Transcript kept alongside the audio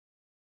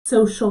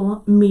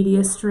social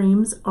media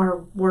streams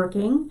are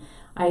working.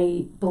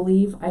 I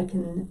believe I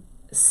can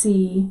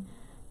see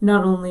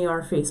not only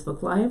our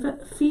Facebook Live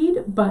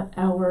feed, but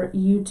our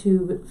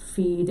YouTube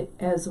feed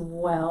as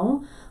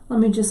well. Let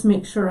me just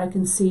make sure I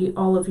can see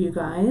all of you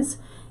guys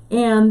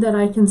and that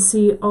I can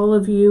see all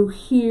of you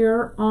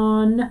here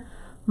on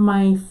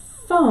my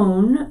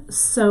phone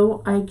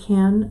so I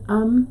can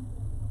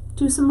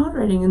do some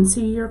moderating and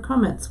see your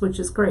comments, which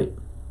is great.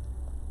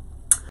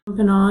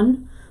 Jumping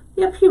on.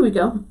 Yep, here we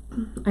go.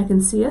 I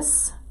can see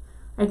us.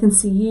 I can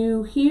see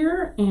you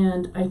here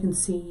and I can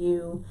see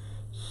you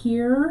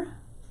here.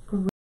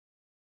 Great.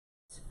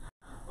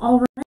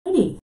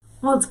 Alrighty.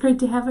 Well, it's great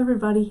to have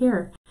everybody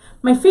here.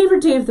 My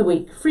favorite day of the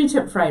week, Free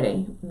Tip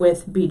Friday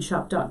with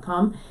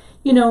beadshop.com.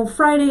 You know,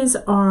 Fridays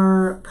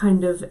are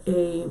kind of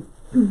a,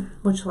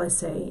 what shall I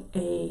say,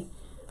 a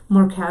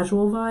more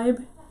casual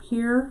vibe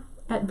here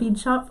at Bead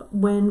Shop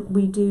when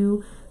we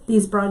do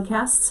these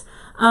broadcasts.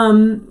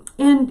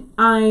 And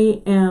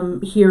I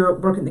am here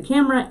working the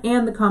camera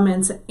and the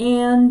comments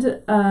and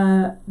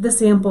the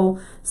sample,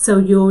 so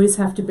you always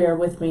have to bear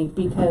with me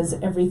because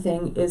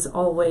everything is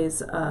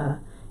always,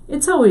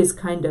 it's always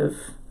kind of,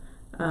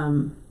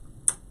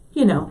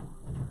 you know.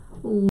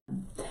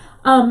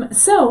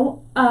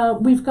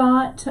 We've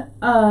got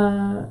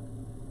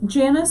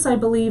Janice, I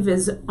believe,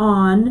 is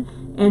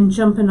on and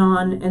jumping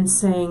on and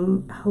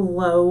saying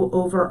hello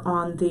over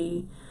on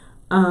the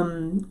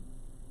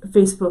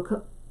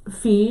Facebook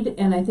feed,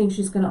 and I think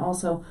she's going to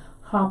also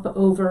hop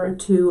over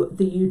to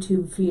the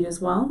YouTube feed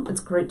as well.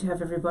 It's great to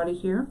have everybody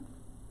here.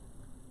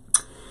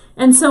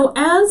 And so,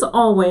 as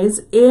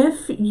always,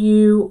 if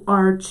you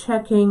are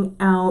checking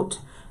out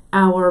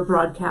our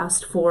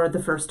broadcast for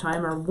the first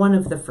time or one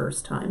of the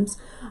first times,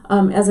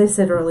 as I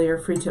said earlier,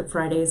 Free Tip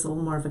Friday is a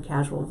little more of a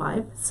casual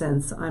vibe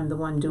since I'm the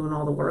one doing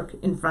all the work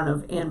in front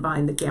of and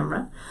behind the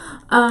camera.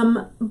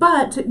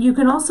 But you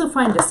can also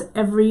find us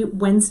every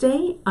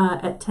Wednesday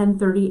at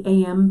 10:30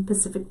 a.m.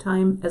 Pacific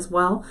time as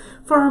well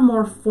for our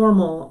more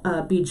formal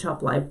Bead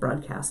Shop Live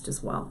broadcast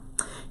as well.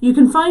 You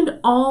can find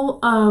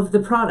all of the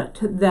product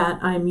that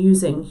I'm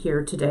using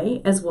here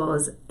today, as well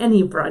as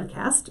any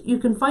broadcast. You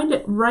can find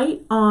it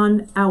right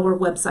on our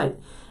website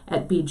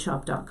at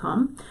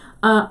beadshop.com.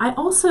 I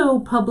also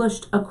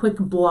published a quick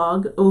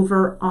blog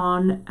over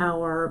on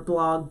our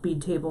blog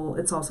Bead Table.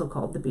 It's also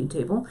called the Bead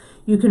Table.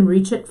 You can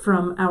reach it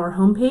from our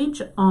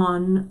homepage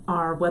on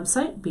our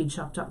website,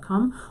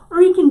 beadshop.com,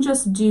 or you can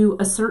just do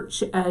a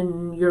search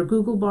in your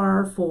Google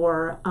bar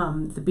for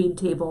the Bead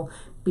Table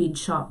Bead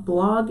Shop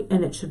blog,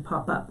 and it should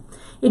pop up.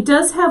 It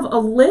does have a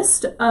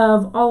list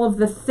of all of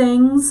the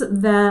things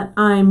that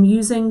I'm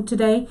using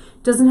today.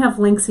 It doesn't have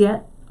links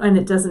yet, and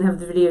it doesn't have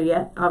the video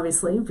yet,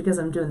 obviously, because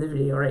I'm doing the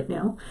video right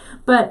now.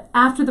 But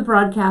after the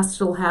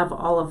broadcast, it'll have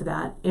all of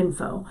that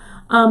info.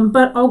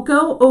 But I'll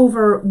go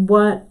over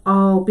what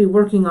I'll be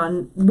working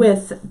on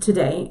with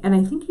today, and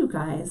I think you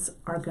guys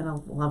are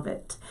gonna love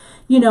it.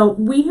 You know,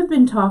 we have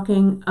been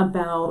talking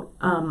about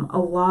a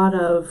lot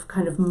of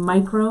kind of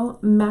micro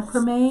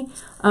macrame,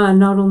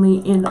 not only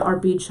in our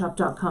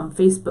beadshop.com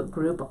Facebook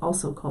group,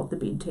 also called the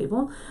Bead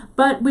Table,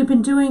 but we've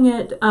been doing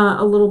it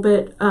a little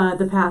bit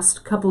the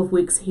past couple of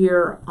weeks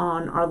here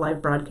on our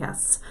live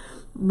broadcasts.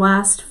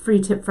 Last Free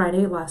Tip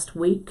Friday, last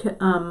week,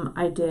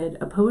 I did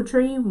a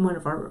poetry, one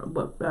of our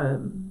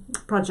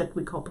project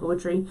we call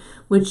poetry,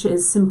 which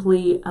is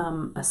simply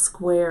a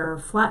square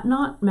flat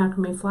knot,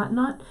 macrame flat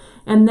knot.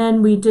 And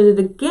then we did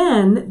it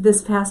again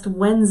this past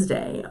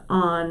Wednesday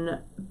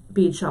on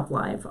Bead Shop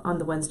Live on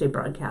the Wednesday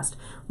broadcast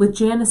with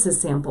Janice's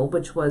sample,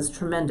 which was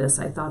tremendous.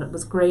 I thought it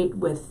was great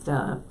with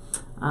the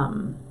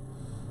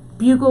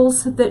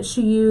bugles that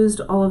she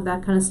used, all of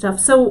that kind of stuff.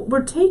 So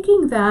we're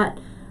taking that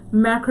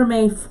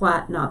macrame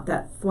flat knot,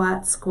 that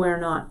flat square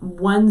knot,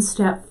 one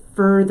step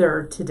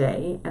further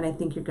today, and I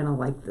think you're going to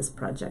like this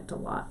project a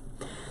lot.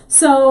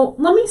 So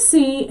let me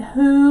see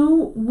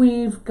who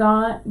we've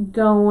got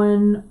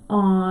going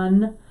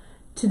on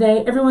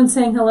today. Everyone's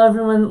saying hello.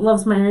 Everyone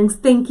loves my earrings.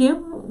 Thank you.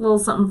 A little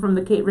something from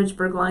the Kate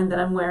Richburg line that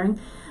I'm wearing.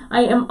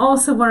 I am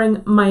also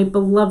wearing my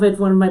beloved,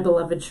 one of my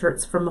beloved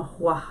shirts from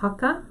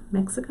Oaxaca,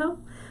 Mexico.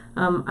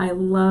 I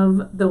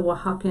love the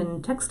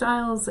Oaxacan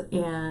textiles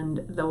and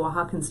the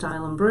Oaxacan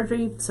style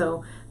embroidery,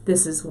 so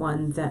this is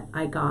one that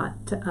I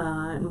got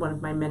in one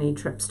of my many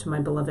trips to my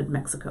beloved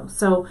Mexico.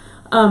 So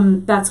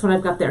that's what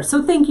I've got there.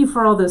 So thank you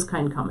for all those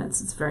kind comments.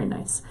 It's very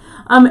nice.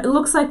 It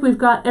looks like we've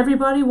got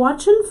everybody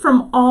watching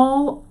from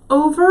all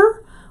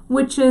over,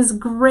 which is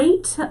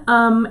great.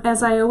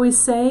 As I always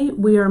say,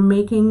 we are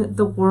making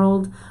the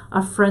world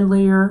a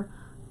friendlier,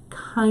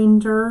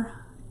 kinder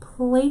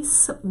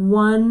place,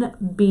 one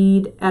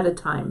bead at a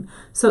time.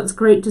 So it's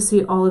great to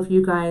see all of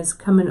you guys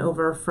coming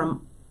over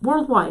from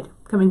worldwide,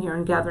 coming here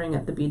and gathering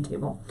at the Bead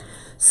Table.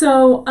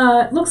 So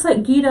it looks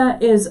like Gita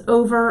is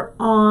over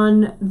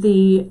on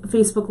the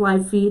Facebook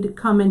Live feed,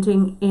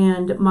 commenting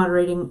and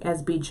moderating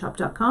as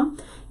beadshop.com,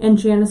 and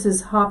Janice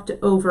has hopped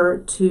over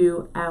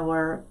to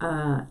our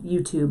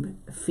YouTube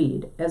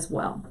feed as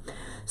well.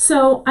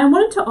 So I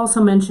wanted to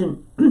also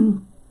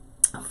mention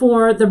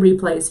for the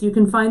replays. You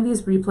can find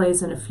these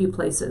replays in a few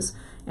places.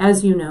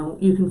 As you know,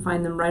 you can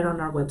find them right on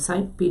our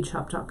website,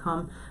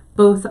 beadshop.com,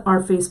 both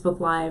our Facebook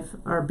Live,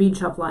 our Bead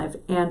Shop Live,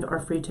 and our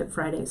Free Tip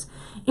Fridays.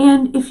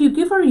 And if you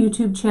give our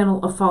YouTube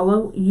channel a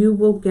follow, you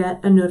will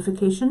get a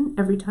notification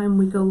every time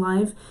we go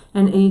live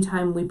and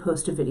anytime we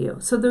post a video.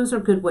 So those are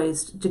good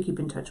ways to keep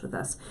in touch with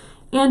us.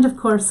 And of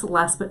course,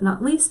 last but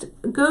not least,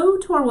 go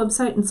to our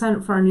website and sign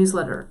up for our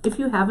newsletter. If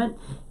you haven't,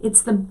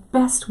 it's the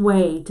best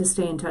way to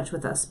stay in touch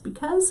with us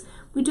because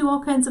we do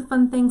all kinds of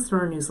fun things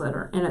through our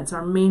newsletter, and it's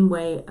our main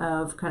way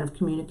of kind of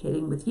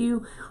communicating with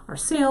you, our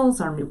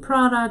sales, our new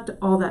product,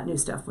 all that new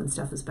stuff when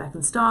stuff is back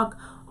in stock,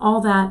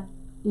 all that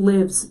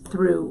lives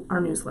through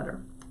our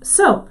newsletter.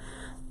 So,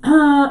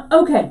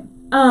 okay,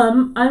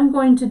 I'm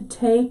going to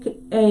take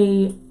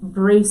a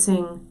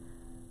bracing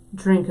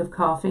drink of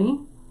coffee.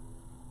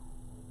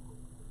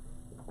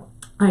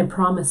 I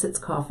promise it's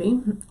coffee.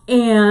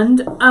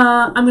 And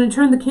I'm going to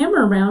turn the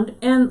camera around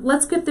and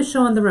let's get the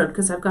show on the road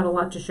because I've got a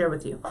lot to share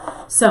with you.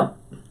 So,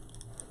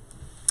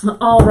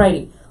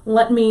 alrighty,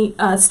 let me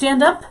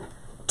stand up,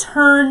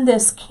 turn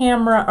this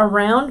camera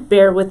around.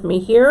 Bear with me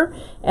here.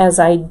 As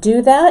I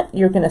do that,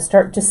 you're going to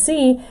start to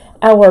see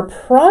our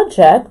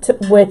project,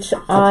 which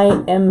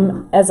I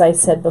am, as I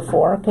said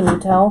before, can you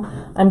tell?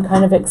 I'm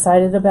kind of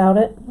excited about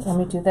it. Let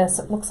me do this.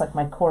 It looks like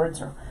my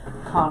cords are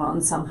caught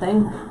on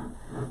something.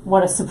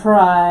 What a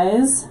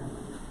surprise.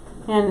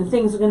 And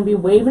things are going to be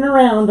waving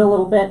around a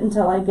little bit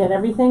until I get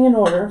everything in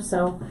order.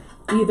 So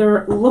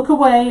either look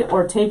away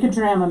or take a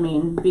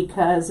Dramamine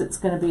because it's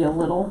going to be a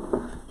little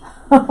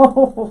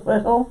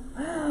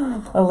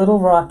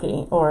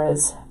rocky, or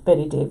as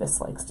Betty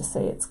Davis likes to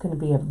say, it's going to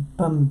be a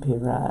bumpy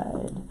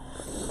ride.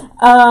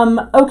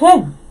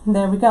 Okay,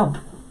 there we go.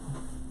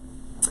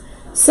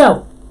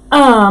 So,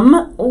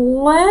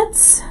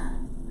 let's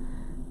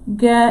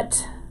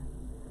get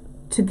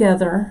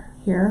together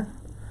here.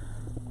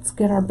 Let's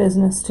get our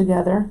business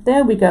together.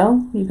 There we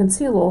go. You can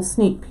see a little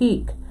sneak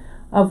peek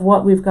of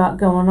what we've got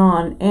going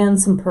on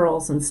and some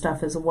pearls and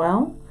stuff as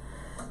well.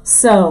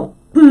 So,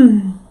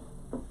 let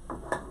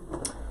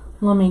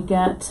me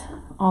get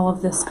all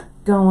of this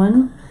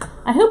going.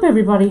 I hope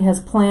everybody has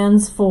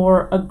plans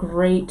for a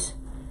great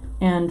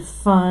and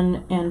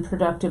fun and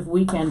productive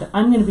weekend.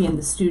 I'm going to be in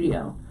the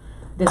studio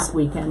this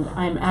weekend.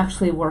 I'm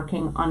actually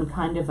working on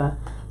kind of a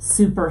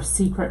super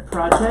secret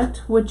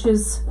project, which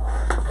is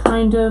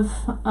kind of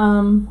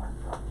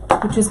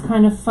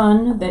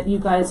fun that you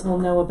guys will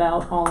know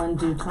about all in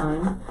due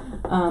time.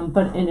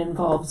 But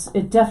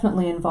it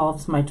definitely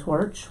involves my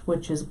torch,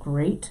 which is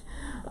great.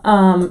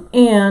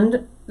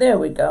 And there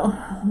we go.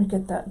 Let me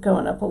get that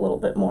going up a little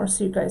bit more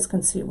so you guys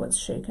can see what's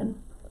shaking.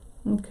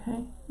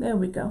 Okay, there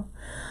we go.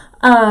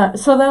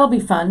 So that'll be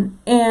fun.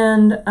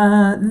 And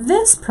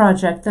this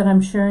project that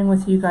I'm sharing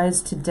with you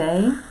guys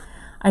today,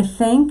 I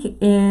think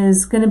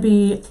is going to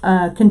be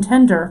a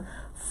contender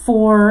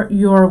for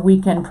your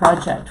weekend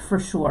project for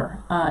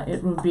sure.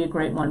 It would be a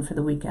great one for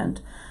the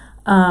weekend.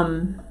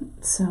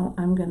 So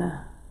I'm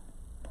gonna,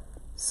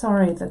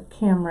 sorry, the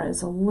camera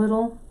is a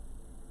little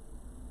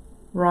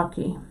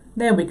rocky.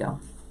 There we go.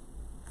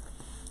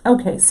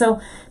 Okay,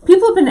 so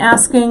people have been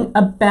asking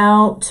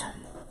about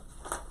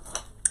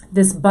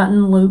this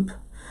button loop.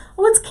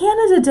 Oh, it's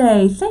Canada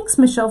Day. Thanks,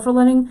 Michelle, for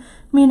letting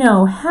me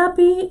know.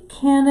 Happy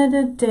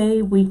Canada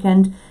Day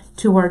weekend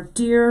to our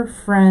dear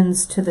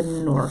friends to the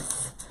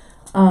north.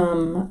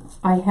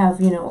 I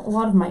have, a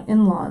lot of my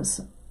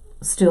in-laws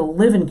still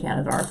live in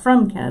Canada, are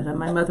from Canada.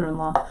 My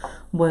mother-in-law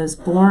was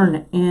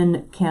born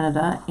in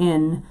Canada,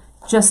 in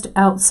just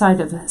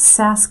outside of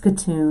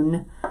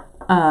Saskatoon,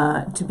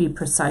 to be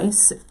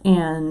precise.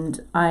 And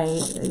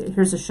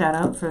here's a shout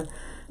out for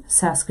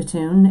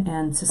Saskatoon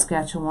and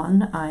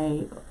Saskatchewan.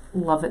 I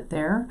love it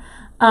there.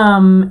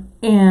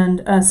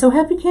 So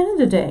happy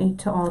Canada Day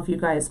to all of you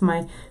guys.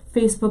 My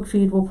Facebook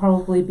feed will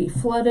probably be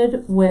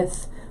flooded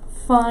with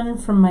fun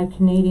from my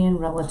Canadian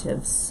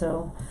relatives.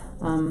 So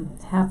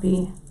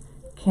happy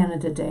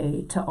Canada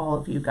Day to all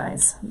of you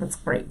guys. That's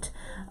great.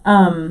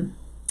 I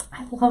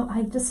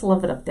just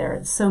love it up there.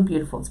 It's so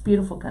beautiful. It's a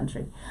beautiful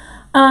country.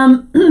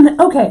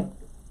 Okay.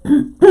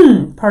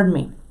 Pardon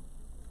me.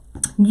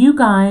 You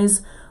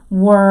guys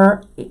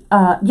were,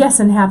 yes,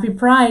 and happy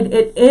Pride.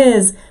 It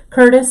is,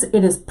 Curtis,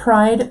 it is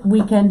Pride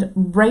weekend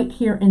right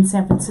here in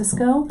San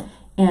Francisco,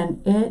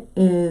 and it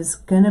is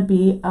going to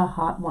be a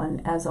hot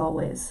one, as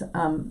always.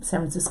 San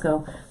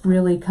Francisco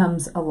really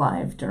comes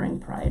alive during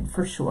Pride,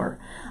 for sure.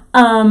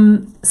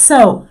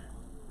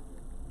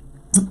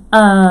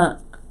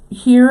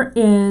 Here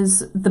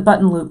is the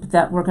button loop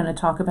that we're going to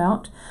talk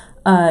about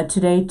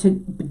today to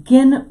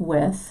begin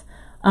with.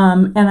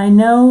 And I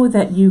know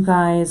that you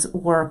guys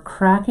were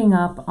cracking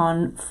up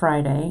on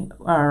Friday,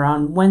 or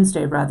on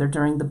Wednesday rather,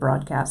 during the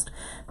broadcast,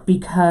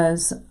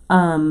 because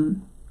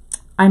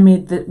I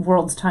made the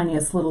world's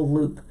tiniest little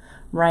loop,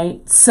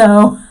 right?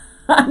 So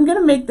I'm going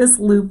to make this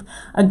loop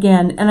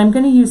again, and I'm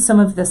going to use some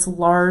of this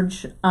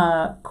large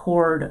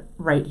cord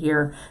right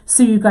here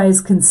so you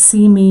guys can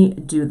see me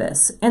do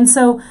this. And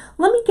so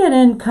let me get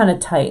in kind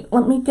of tight.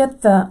 Let me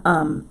get the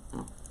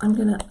I'm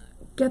gonna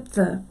get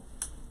the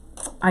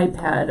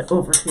iPad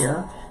over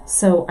here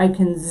so I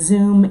can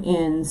zoom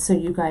in so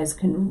you guys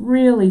can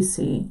really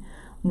see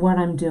what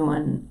I'm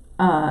doing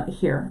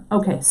here.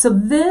 Okay, so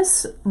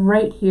this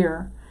right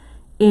here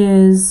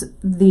is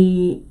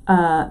the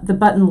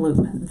button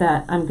loop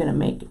that I'm going to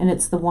make, and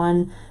it's the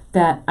one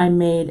that I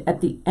made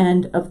at the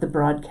end of the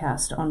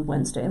broadcast on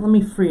Wednesday. Let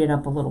me free it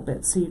up a little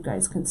bit so you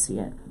guys can see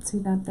it. See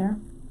that there?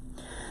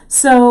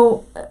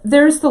 So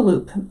there's the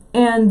loop,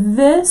 and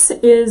this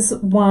is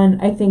one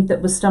I think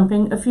that was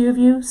stumping a few of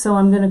you, so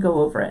I'm going to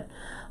go over it.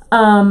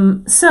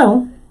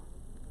 So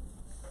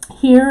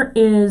here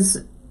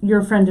is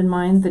your friend and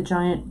mine, the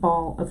giant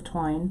ball of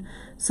twine.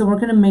 So we're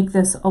going to make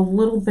this a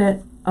little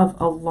bit of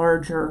a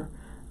larger,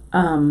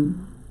 a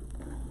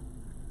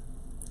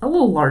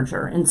little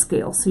larger in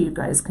scale so you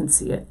guys can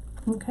see it.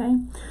 Okay.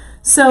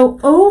 So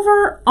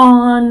over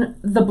on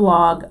the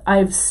blog,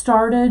 I've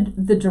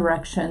started the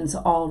directions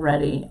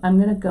already. I'm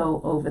going to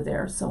go over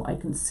there so I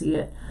can see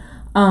it.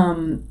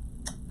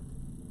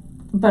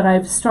 But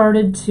I've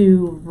started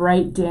to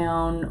write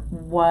down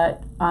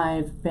what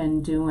I've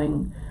been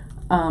doing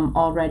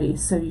already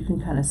so you can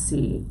kind of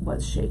see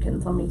what's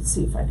shaken. Let me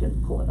see if I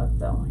can pull it up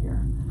though here.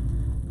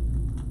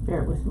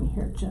 Bear with me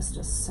here just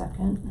a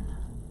second.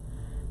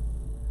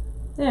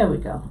 There we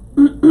go.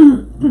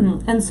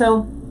 And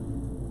so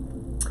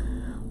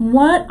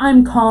what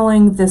I'm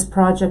calling this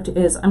project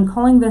is, I'm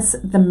calling this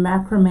the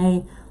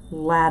Macrame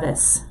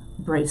lattice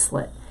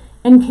bracelet.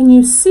 And can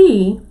you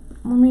see,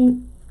 let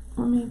me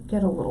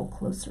get a little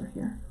closer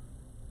here.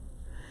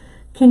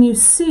 Can you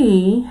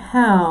see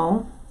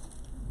how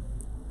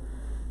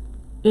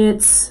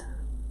it's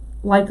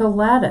like a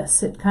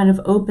lattice? It kind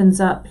of opens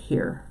up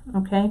here,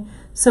 okay?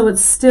 So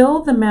it's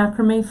still the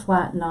macrame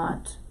flat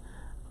knot,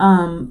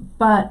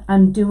 but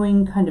I'm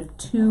doing kind of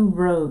 2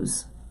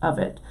 rows of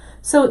it.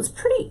 So it's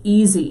pretty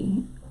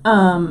easy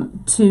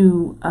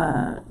to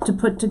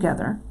put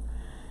together.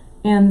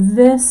 And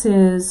this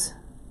is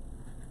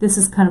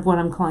kind of what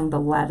I'm calling the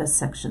lattice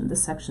section, the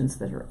sections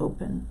that are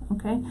open,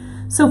 okay?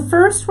 So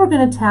first we're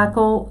going to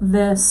tackle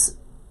this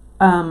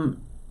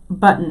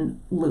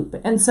button loop.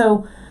 And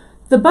so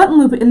the button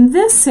loop, in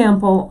this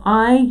sample,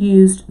 I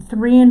used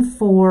 3 and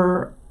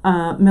 4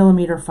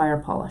 millimeter fire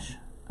polish,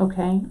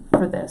 okay,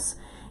 for this.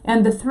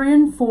 And the 3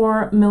 and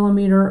 4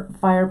 millimeter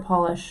fire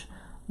polish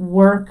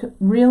work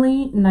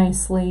really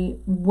nicely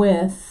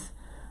with,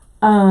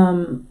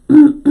 pardon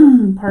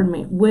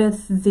me,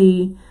 with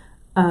the,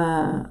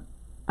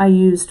 I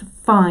used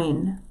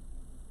fine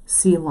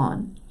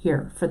Ceylon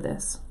here for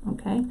this,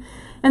 okay?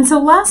 And so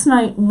last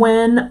night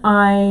when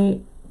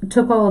I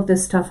took all of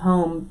this stuff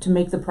home to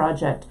make the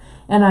project,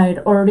 and I had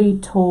already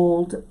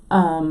told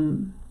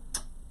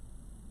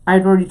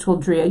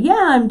Drea,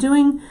 yeah, I'm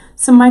doing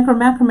some micro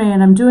macrame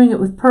and I'm doing it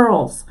with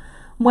pearls.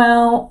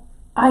 Well,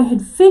 I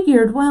had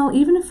figured, well,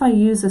 even if I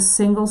use a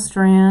single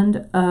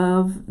strand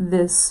of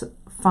this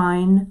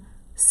fine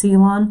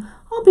Ceylon,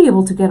 I'll be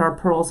able to get our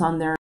pearls on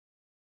there.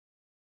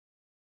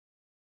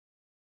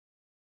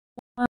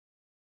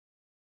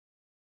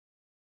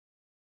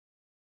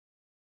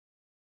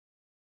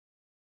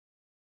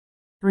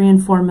 3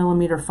 and 4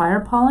 millimeter fire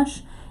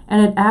polish,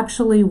 and it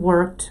actually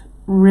worked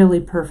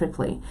really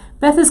perfectly.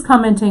 Beth is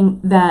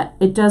commenting that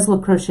it does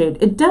look crocheted.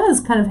 It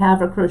does kind of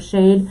have a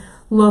crocheted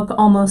look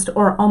almost,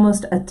 or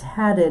almost a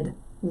tatted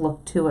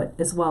look to it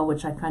as well,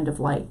 which I kind of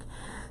like.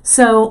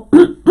 So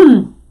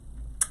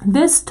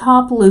this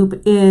top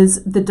loop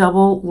is the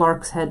double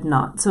lark's head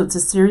knot. So it's a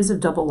series of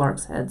double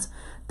lark's heads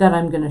that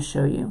I'm going to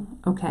show you,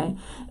 okay?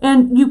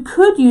 And you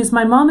could use,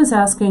 my mom is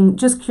asking,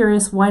 just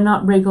curious, why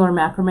not regular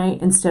macrame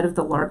instead of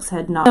the lark's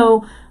head knot?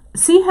 So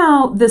see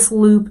how this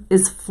loop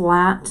is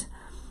flat?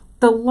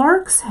 The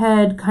lark's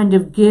head kind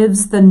of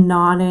gives the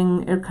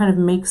knotting, it kind of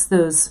makes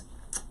those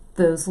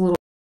little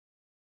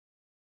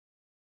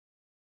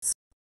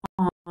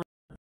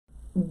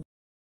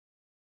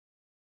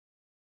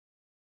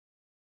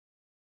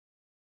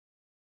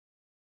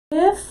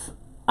if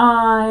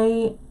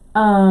I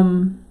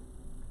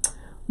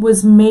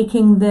was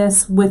making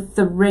this with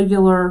the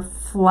regular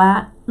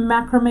flat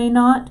macrame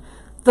knot,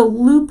 the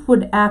loop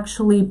would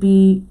actually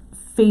be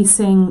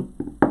facing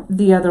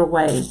the other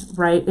way,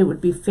 right? It would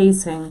be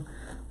facing,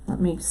 let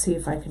me see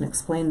if I can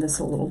explain this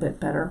a little bit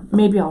better.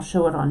 Maybe I'll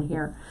show it on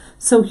here.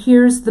 So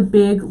here's the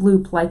big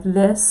loop like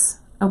this,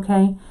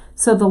 okay?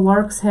 So the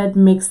lark's head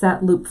makes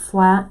that loop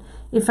flat.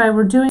 If I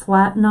were doing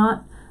flat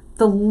knot,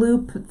 the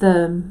loop,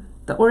 the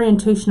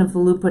orientation of the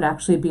loop would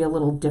actually be a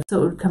little different.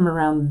 So it would come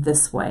around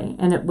this way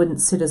and it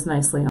wouldn't sit as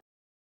nicely on.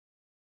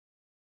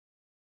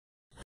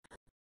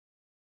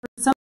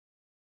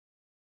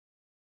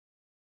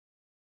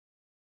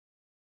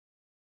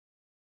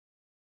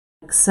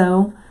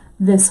 So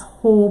this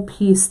whole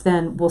piece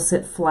then will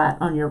sit flat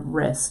on your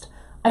wrist.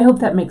 I hope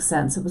that makes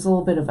sense. It was a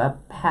little bit of a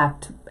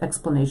hacked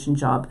explanation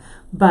job,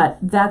 but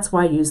that's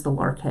why I use the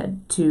lark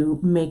head, to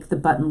make the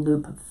button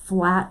loop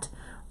flat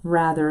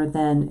rather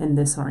than in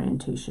this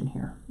orientation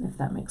here, if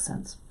that makes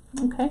sense.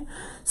 Okay,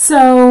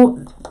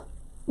 so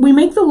we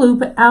make the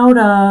loop out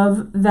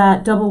of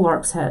that double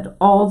lark's head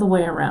all the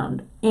way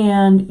around.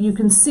 And you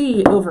can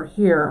see over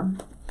here,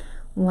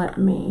 let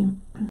me,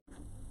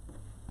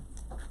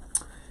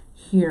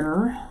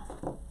 here.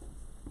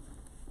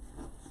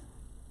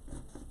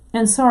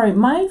 And sorry,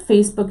 my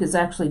Facebook is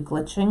actually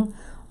glitching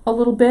a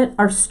little bit.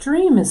 Our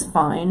stream is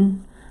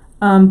fine,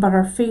 but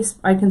our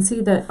I can see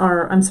that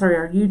our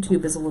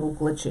YouTube is a little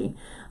glitchy.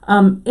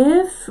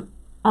 If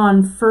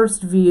on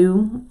first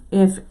view,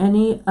 if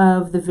any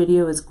of the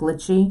video is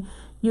glitchy,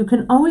 you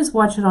can always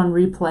watch it on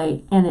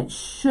replay and it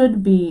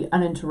should be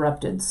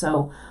uninterrupted.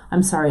 So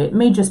I'm sorry, it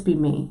may just be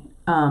me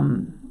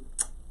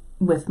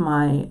with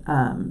my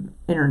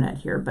internet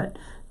here, but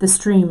the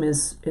stream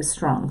is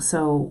strong,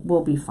 so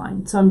we'll be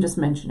fine. So I'm just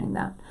mentioning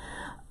that.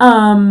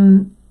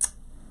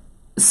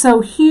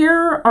 So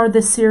here are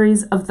the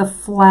series of the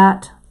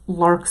flat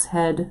lark's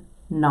head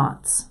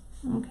knots,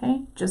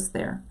 okay, just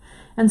there.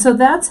 And so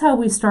that's how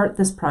we start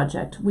this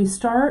project. We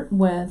start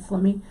with,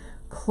 let me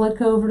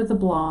click over to the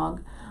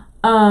blog.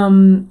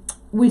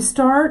 We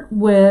start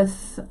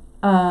with,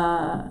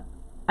 I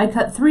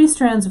cut 3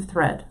 strands of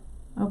thread,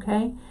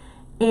 okay?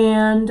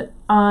 And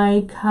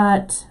I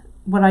cut,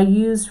 what I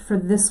used for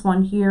this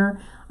one here,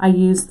 I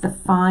used the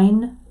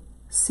fine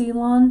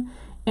Ceylon,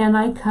 and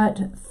I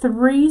cut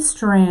 3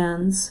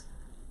 strands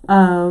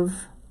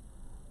of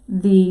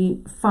the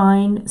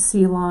fine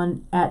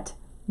Ceylon at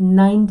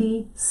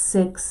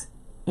 96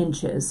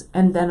 inches,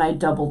 and then I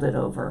doubled it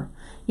over.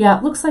 Yeah,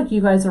 it looks like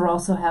you guys are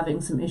also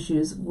having some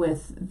issues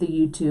with the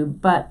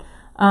YouTube, but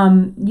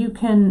you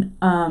can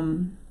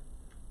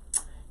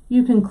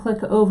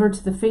click over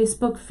to the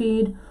Facebook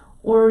feed,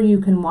 or you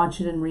can watch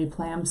it in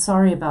replay. I'm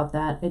sorry about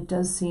that. It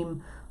does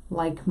seem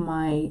like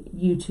my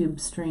YouTube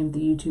stream, the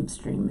YouTube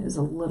stream, is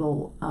a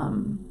little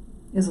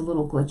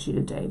glitchy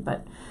today.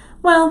 But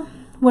well,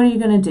 what are you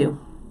gonna do?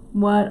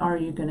 What are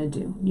you gonna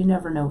do? You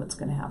never know what's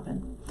gonna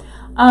happen.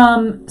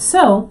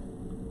 So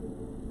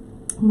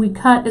we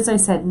cut, as I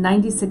said,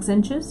 96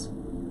 inches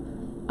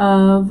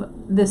of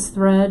this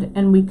thread,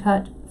 and we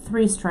cut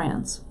 3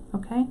 strands,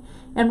 okay?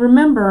 And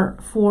remember,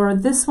 for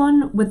this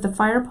one with the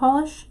fire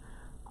polish,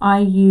 I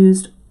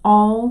used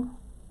all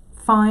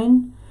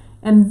fine,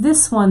 and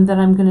this one that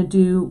I'm going to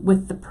do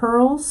with the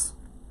pearls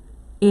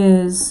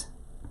is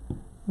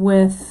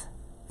with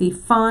the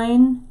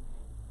fine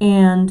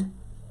and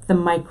the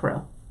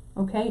micro,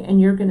 okay? And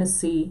you're going to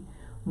see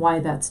why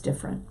that's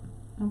different,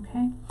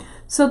 okay?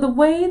 So the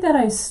way that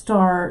I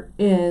start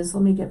is,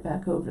 let me get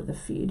back over the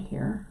feed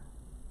here.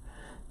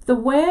 The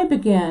way I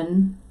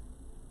begin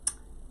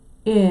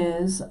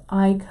is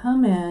I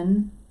come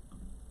in,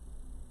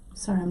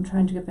 sorry, I'm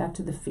trying to get back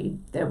to the feed.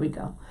 There we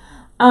go.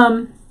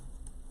 I'm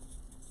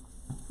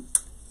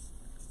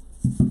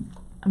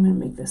going to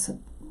make this a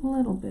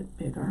little bit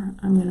bigger.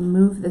 I'm going to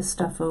move this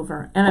stuff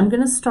over, and I'm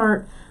going to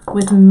start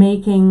with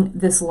making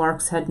this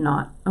lark's head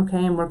knot,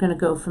 okay? And we're going to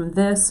go from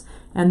this,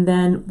 and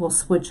then we'll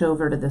switch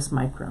over to this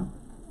micro,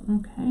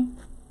 okay?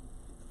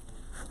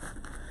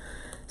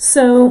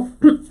 So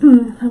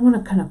I want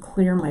to kind of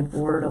clear my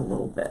board a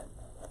little bit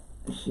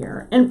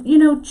here, and you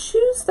know,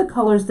 choose the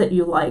colors that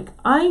you like.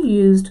 I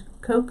used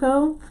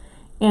cocoa,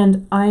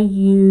 and I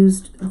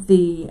used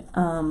the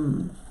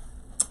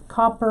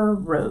copper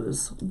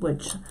rose,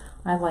 which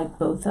I like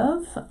both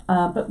of,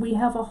 but we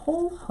have a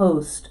whole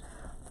host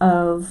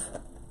of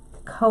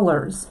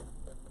colors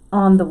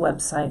on the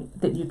website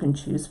that you can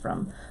choose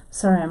from.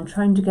 Sorry, I'm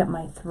trying to get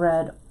my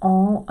thread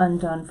all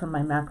undone from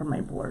my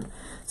macrame board.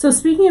 So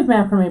speaking of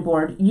macrame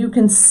board, you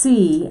can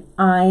see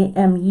I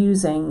am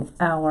using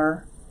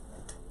our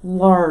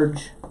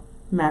large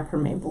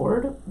macrame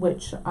board,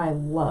 which I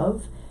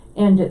love,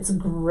 and it's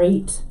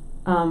great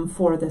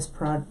for this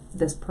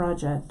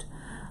project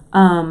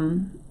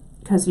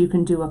because you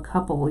can do a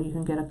couple, you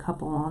can get a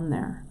couple on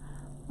there.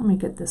 Let me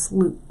get this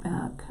loop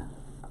back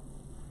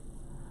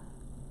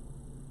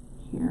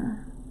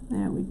here.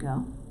 There we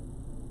go.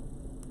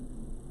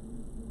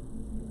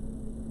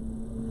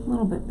 A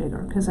little bit bigger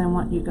because I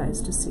want you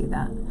guys to see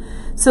that.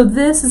 So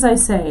this, as I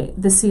say,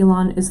 the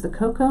Ceylon is the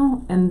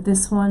cocoa, and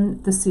this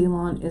one, the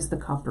Ceylon, is the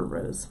copper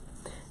rose.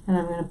 And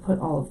I'm going to put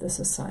all of this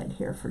aside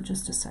here for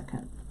just a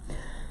second.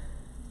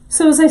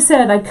 So as I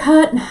said, I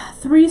cut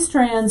 3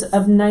 strands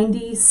of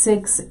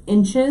 96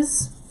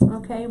 inches,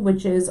 okay,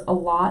 which is a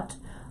lot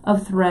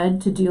of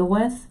thread to deal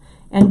with,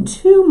 and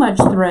too much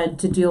thread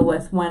to deal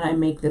with when I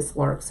make this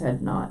lark's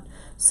head knot.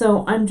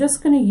 So I'm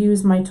just going to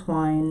use my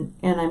twine,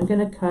 and I'm going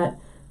to cut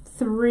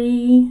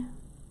 3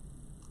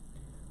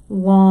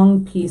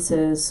 long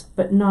pieces,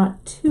 but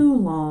not too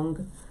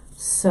long,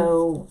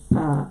 so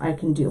I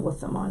can deal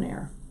with them on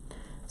air.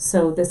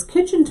 So this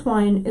kitchen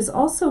twine is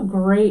also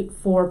great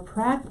for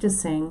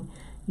practicing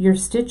your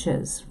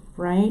stitches,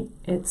 right?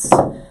 It's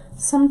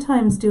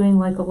sometimes doing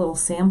like a little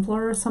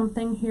sampler or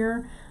something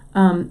here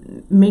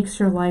makes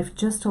your life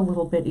just a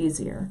little bit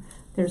easier.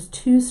 There's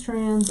 2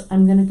 strands.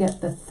 I'm going to get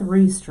the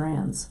 3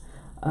 strands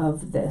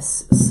of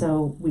this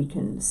so we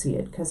can see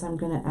it, because I'm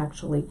going to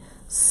actually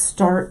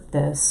start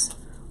this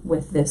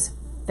with this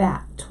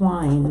that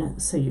twine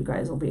so you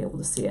guys will be able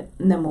to see it.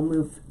 And then we'll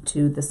move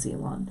to the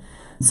seal-on.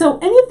 So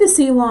any of the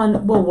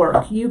seal-on will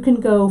work. You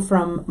can go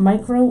from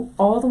micro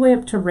all the way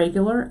up to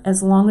regular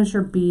as long as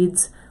your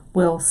beads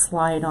will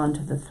slide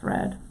onto the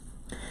thread.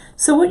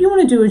 So what you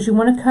want to do is you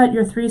want to cut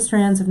your 3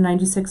 strands of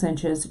 96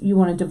 inches. You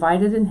want to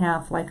divide it in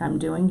half like I'm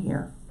doing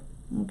here.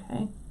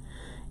 Okay.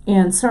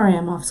 And sorry,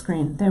 I'm off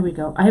screen. There we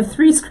go. I have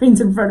 3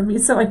 screens in front of me,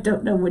 so I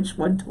don't know which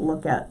one to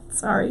look at.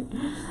 Sorry.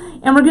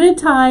 And we're going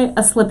to tie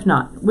a slip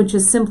knot, which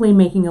is simply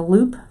making a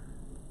loop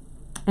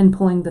and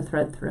pulling the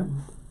thread through.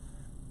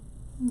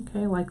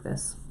 Okay, like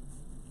this.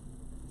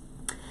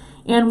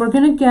 And we're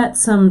going to get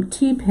some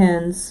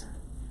T-pins,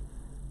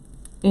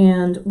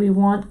 and we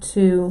want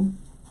to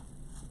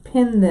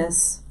pin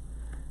this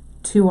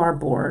to our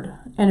board.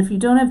 And if you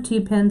don't have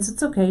T-pins,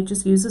 it's okay,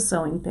 just use a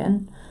sewing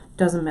pin.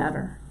 Doesn't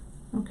matter.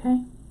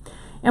 Okay?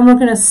 And we're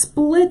going to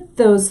split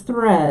those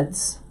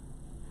threads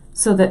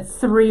so that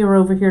 3 are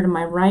over here to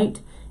my right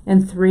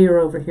and 3 are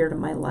over here to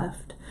my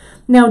left.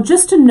 Now,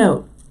 just to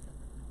note,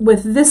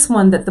 with this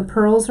one that the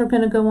pearls are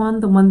going to go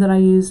on, the one that I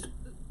used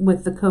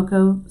with the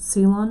cocoa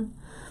seal-on,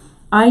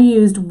 I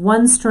used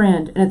 1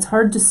 strand, and it's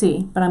hard to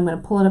see, but I'm going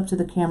to pull it up to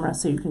the camera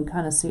so you can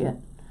kind of see it.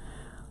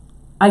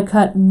 I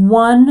cut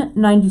 1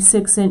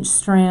 96-inch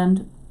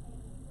strand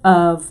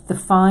of the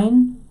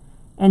fine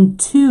and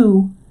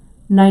 2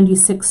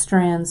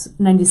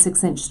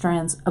 96-inch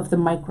strands of the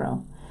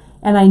micro.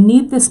 And I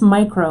need this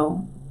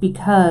micro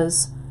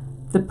because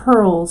the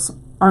pearls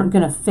aren't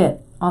going to fit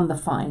on the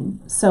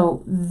fine.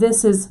 So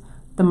this is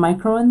the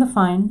micro and the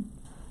fine.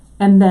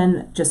 And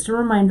then, just a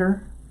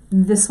reminder,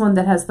 this one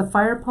that has the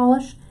fire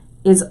polish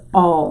is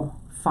all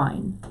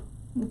fine.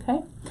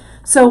 Okay?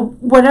 So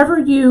whatever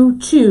you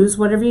choose,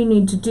 whatever you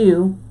need to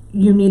do,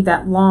 you need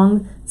that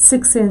long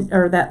 6-inch,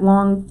 or that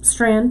long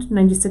strand,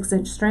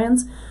 96-inch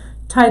strands.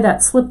 Tie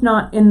that slip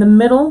knot in the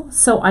middle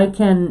so I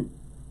can,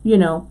 you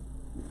know,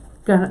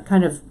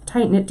 kind of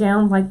tighten it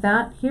down like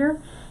that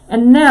here.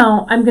 And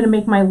now I'm going to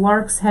make my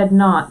lark's head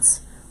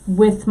knots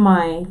with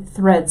my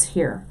threads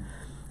here.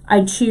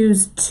 I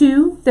choose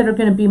 2 that are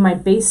going to be my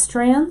base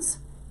strands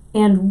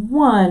and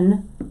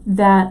 1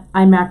 that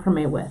I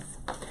macrame with.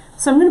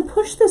 So I'm going to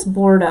push this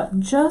board up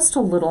just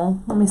a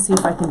little. Let me see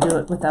if I can do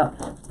it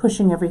without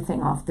pushing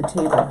everything off the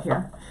table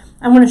here.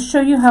 I'm going to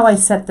show you how I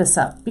set this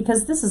up,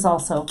 because this is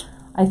also,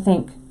 I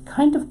think,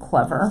 kind of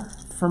clever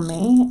for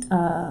me,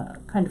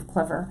 kind of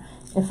clever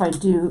if I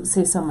do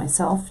say so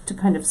myself, to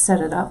kind of set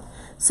it up.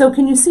 So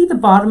can you see the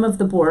bottom of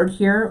the board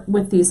here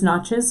with these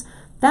notches?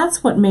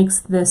 That's what makes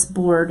this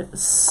board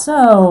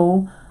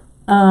so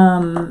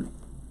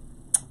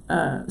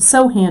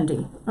so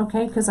handy,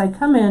 okay? Because I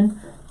come in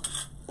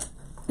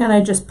and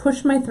I just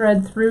push my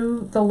thread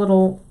through the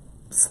little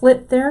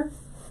slit there,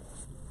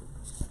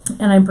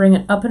 and I bring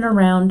it up and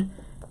around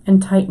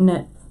and tighten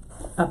it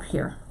up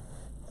here,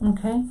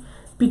 okay?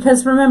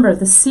 Because remember,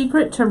 the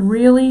secret to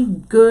really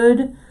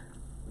good,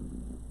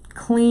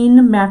 clean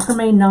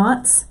macrame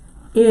knots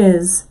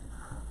is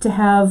to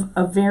have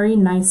a very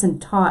nice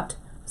and taut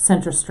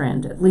center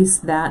strand. At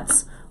least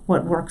that's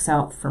what works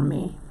out for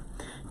me.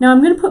 Now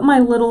I'm going to put my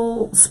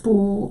little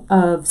spool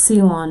of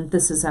seal-on,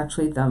 this is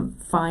actually the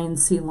fine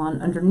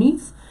seal-on,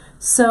 underneath,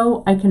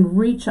 so I can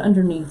reach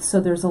underneath, so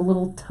there's a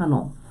little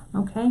tunnel,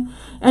 okay?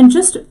 And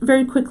just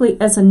very quickly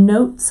as a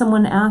note,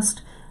 someone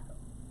asked,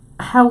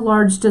 how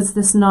large does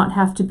this knot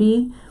have to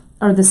be,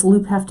 or this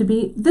loop have to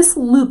be? This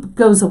loop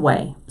goes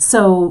away,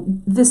 so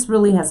this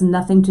really has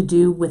nothing to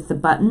do with the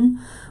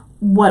button.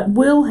 What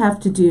will have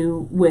to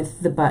do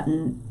with the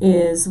button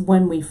is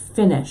when we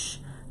finish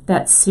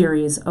that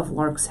series of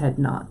lark's head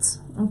knots,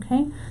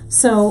 okay?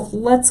 So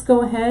let's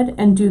go ahead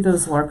and do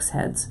those lark's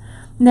heads.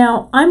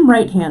 Now, I'm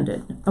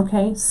right-handed,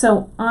 okay?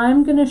 So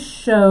I'm gonna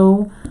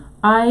show,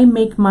 I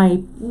make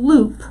my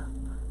loop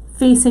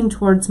facing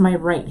towards my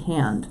right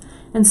hand.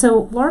 And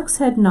so lark's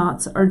head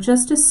knots are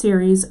just a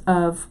series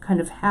of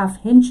kind of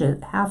half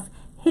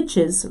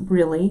hitches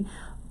really,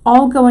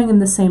 all going in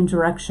the same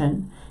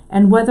direction.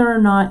 And whether or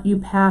not you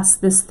pass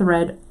this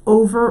thread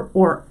over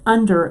or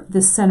under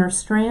the center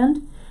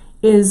strand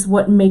is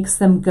what makes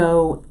them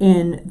go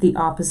in the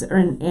opposite, or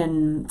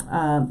in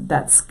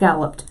that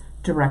scalloped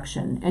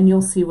direction. And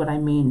you'll see what I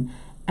mean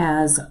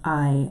as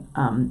I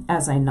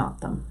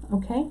knot them,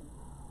 okay?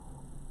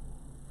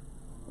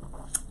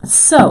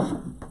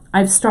 So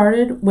I've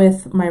started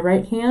with my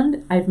right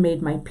hand, I've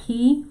made my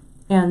P,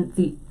 and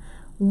the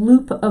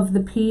loop of the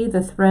P,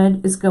 the thread,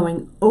 is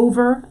going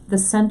over the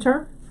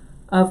center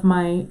of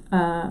my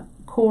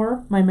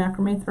core, my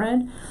macrame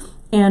thread,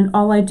 and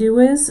all I do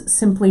is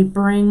simply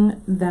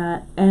bring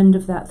that end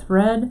of that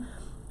thread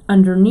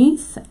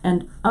underneath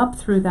and up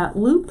through that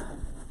loop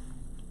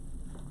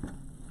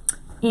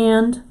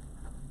and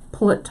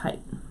pull it tight,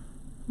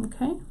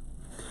 okay?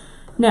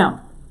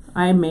 Now,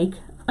 I make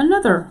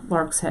another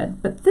lark's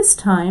head, but this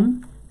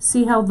time,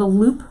 see how the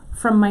loop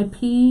from my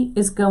P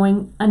is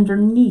going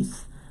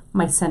underneath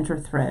my center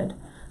thread.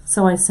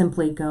 So I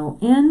simply go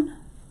in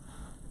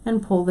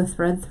and pull the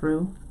thread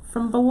through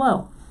from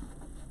below.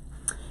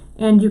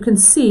 And you can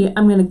see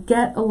I'm going to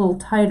get a little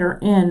tighter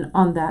in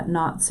on that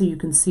knot so you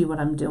can see what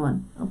I'm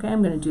doing. Okay,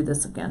 I'm going to do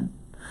this again.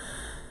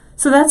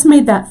 So that's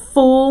made that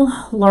full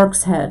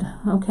lark's head.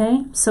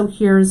 Okay, so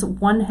here's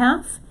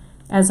 1/2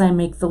 as I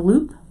make the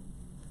loop,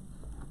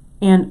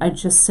 and I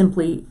just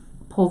simply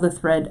pull the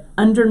thread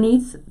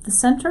underneath the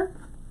center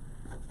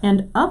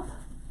and up.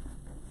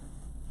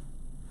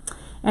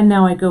 And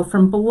now I go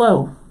from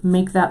below,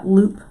 make that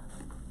loop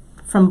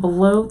from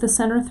below the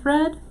center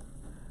thread,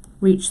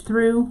 reach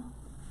through,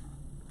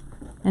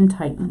 and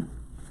tighten.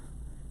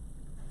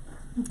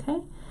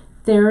 Okay,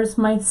 there's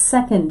my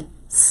second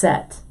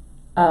set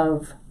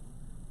of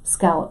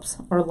scallops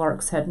or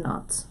lark's head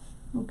knots.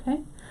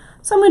 Okay,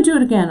 so I'm going to do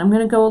it again. I'm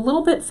going to go a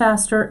little bit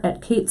faster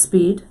at Kate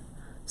speed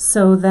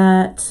so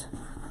that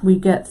we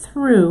get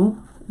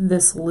through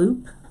this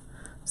loop.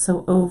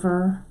 So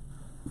over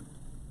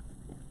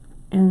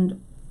and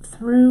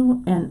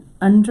through and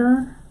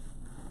under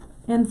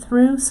and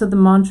through. So the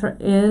mantra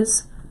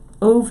is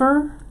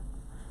over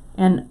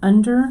and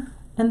under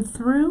and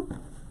through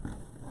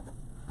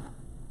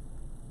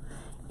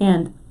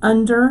and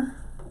under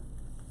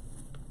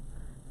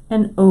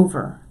and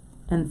over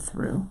and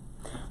through.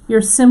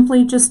 You're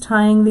simply just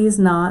tying these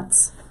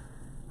knots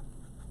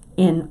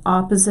in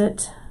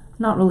opposite,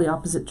 not really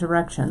opposite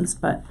directions,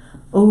 but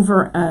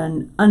over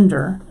and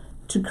under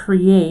to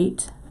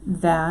create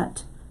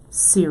that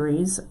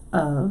series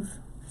of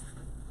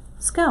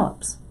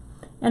scallops.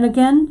 And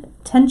again,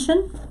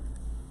 tension.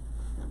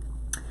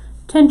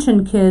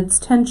 Tension, kids,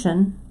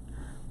 tension.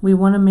 We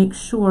want to make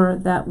sure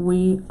that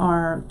we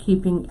are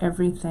keeping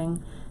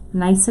everything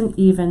nice and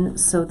even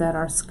so that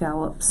our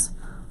scallops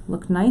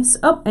look nice.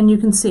 Oh, and you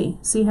can see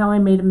how I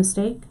made a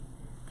mistake?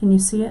 Can you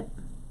see it?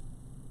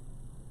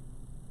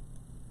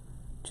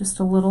 Just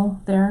a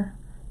little there.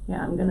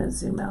 Yeah, I'm going to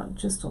zoom out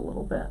just a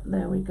little bit.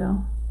 There we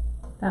go.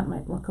 That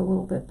might look a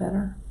little bit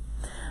better.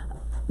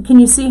 Can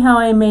you see how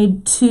I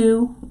made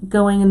 2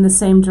 going in the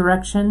same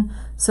direction?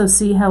 So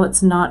see how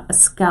it's not a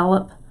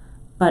scallop,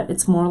 but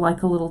it's more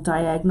like a little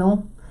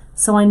diagonal.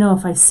 So I know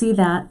if I see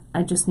that,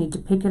 I just need to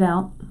pick it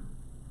out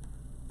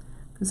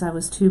because I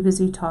was too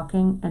busy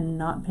talking and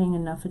not paying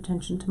enough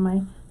attention to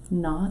my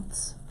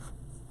knots.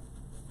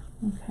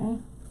 Okay.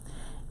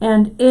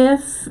 And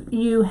if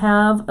you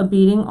have a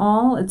beading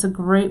awl, it's a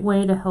great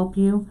way to help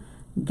you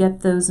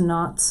get those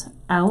knots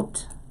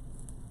out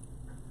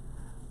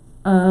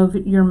of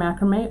your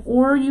macrame,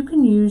 or you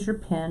can use your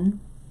pin.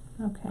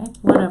 Okay,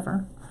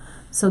 whatever.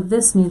 So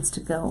this needs to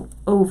go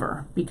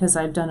over because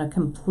I've done a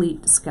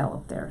complete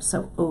scallop there.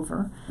 So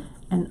over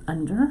and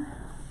under.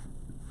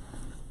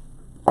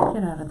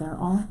 Get out of there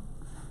all.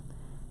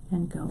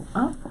 And go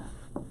up.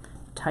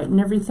 Tighten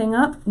everything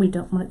up. We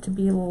don't want it to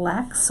be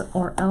lax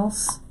or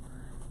else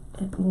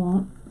it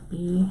won't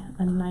be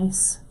a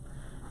nice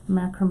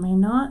macrame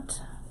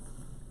knot.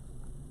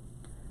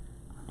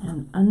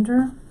 And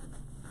under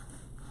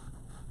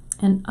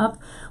and up.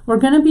 We're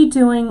going to be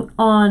doing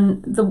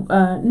on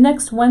the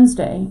next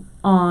Wednesday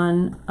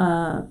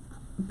on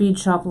Bead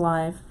Shop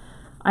Live.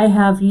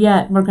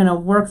 We're going to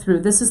work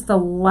through, this is the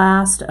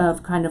last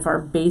of kind of our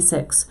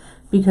basics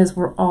because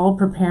we're all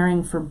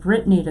preparing for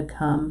Brittany to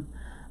come.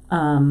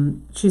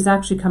 She's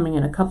actually coming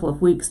in a couple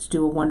of weeks to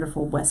do a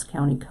wonderful West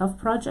County cuff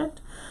project,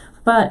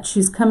 but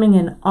she's coming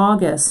in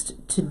August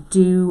to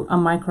do a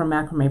micro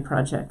macrame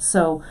project.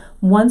 So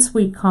once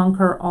we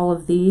conquer all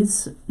of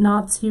these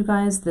knots, you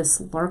guys, this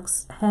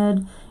lark's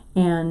head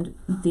and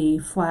the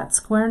flat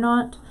square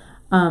knot,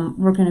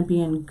 we're going to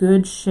be in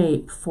good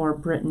shape for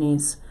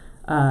Brittany's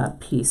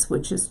piece,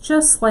 which is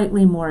just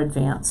slightly more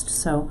advanced.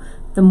 So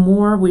the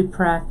more we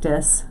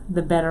practice,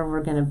 the better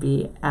we're going to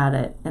be at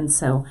it. And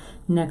so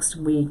next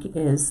week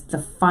is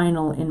the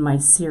final in my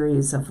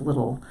series of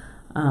little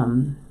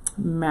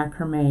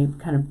macrame,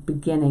 kind of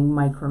beginning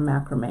micro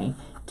macrame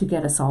to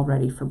get us all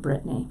ready for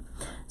Brittany.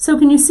 So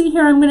can you see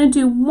here, I'm going to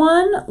do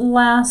one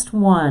last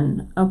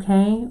one,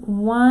 okay?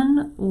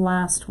 One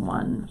last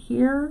one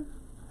here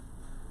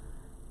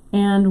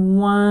and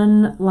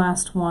one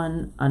last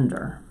one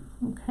under,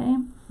 okay?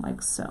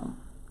 Like so.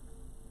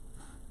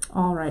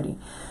 Alrighty,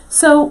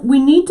 so we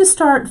need to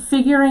start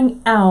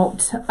figuring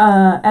out,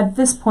 at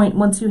this point,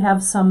 once you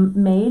have some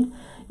made,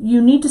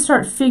 you need to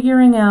start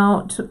figuring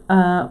out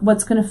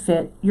what's going to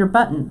fit your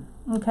button,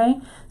 okay?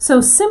 So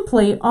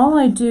simply, all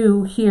I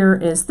do here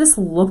is, this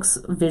looks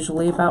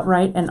visually about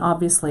right, and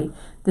obviously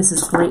this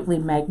is greatly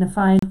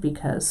magnified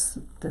because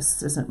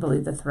this isn't really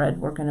the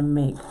thread we're going to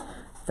make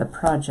the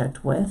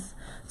project with.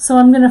 So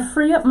I'm going to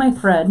free up my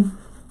thread,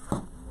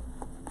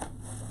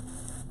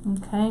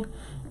 okay?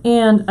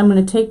 And I'm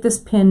going to take this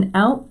pin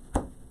out,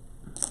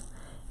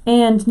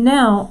 and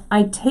now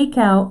I take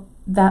out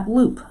that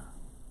loop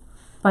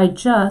by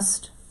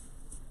just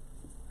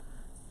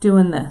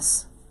doing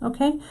this,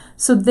 okay?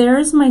 So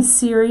there's my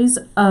series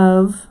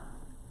of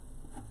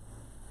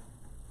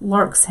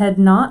lark's head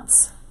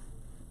knots,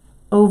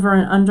 over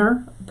and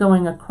under,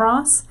 going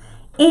across.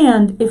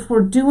 And if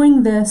we're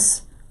doing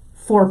this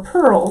for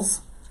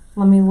pearls,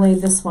 let me lay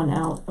this one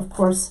out. Of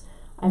course,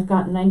 I've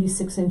got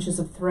 96 inches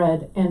of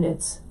thread, and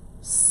it's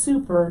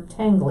super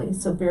tangly,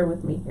 so bear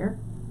with me here.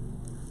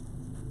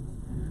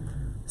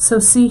 So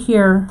see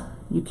here,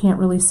 you can't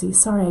really see.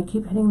 Sorry, I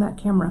keep hitting that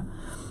camera.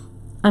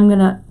 I'm going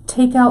to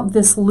take out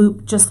this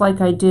loop just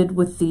like I did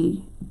with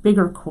the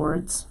bigger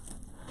cords,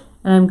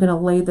 and I'm going to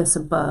lay this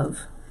above.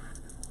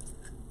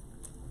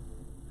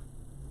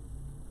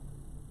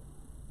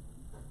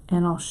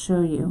 And I'll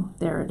show you.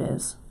 There it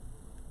is.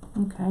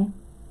 Okay.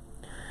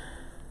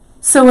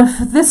 So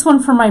if this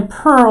one for my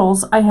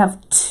pearls, I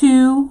have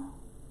 2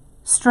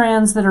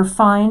 strands that are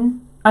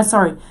fine.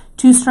 Sorry,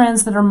 2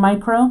 strands that are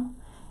micro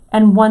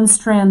and 1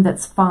 strand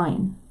that's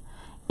fine.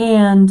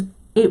 And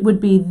it would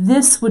be,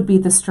 this would be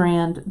the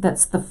strand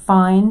that's the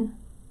fine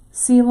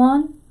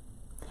seal-on,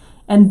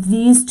 and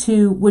these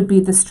 2 would be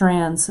the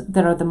strands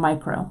that are the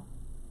micro.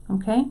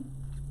 Okay?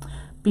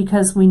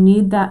 Because we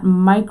need that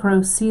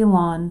micro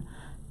seal-on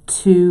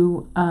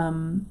to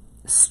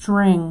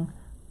string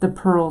the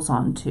pearls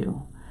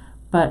onto.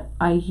 But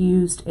I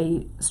used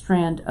a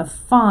strand of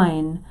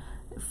fine.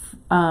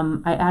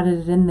 I added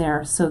it in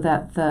there so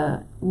that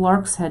the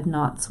lark's head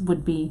knots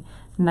would be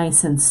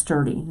nice and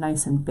sturdy,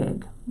 nice and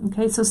big.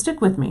 Okay, so stick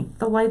with me.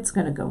 The light's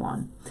going to go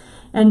on.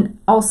 And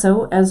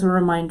also, as a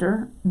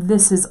reminder,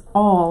 this is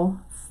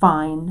all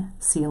fine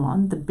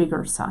seal-on, the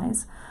bigger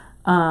size,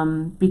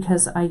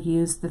 because I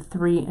used the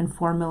 3 and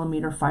 4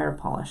 millimeter fire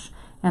polish,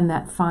 and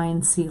that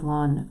fine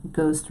seal-on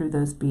goes through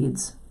those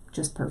beads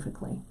just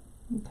perfectly.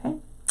 Okay,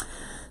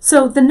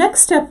 so the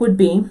next step would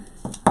be,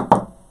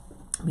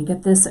 let me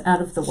get this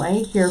out of the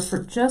way here for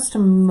just a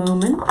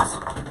moment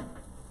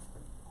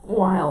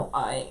while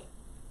I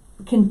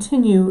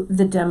continue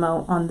the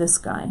demo on this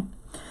guy.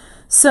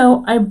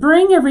 So I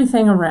bring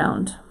everything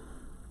around,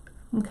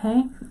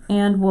 okay,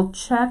 and we'll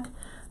check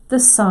the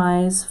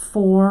size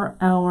for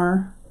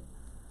our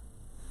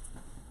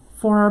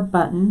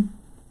button.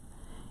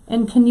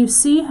 And can you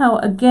see how,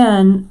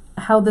 again,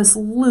 how this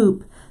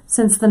loop,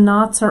 since the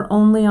knots are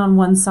only on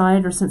one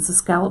side, or since the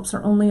scallops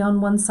are only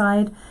on one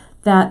side,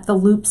 that the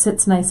loop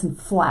sits nice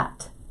and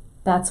flat.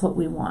 That's what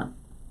we want.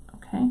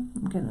 Okay,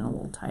 I'm getting it a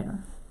little tighter.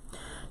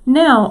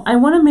 Now, I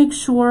want to make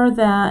sure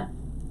that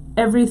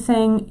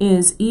everything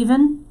is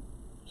even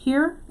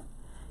here,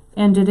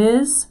 and it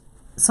is,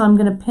 so I'm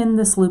going to pin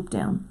this loop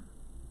down.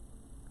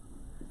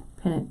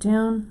 Pin it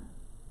down,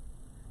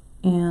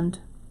 and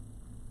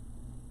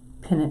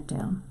pin it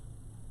down.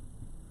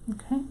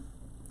 Okay.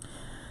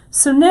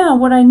 So now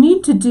what I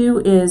need to do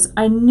is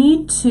I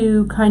need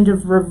to kind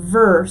of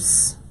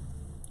reverse.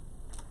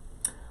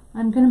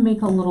 I'm going to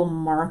make a little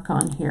mark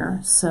on here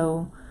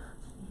so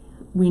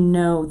we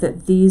know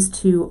that these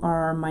 2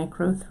 are our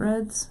micro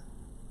threads,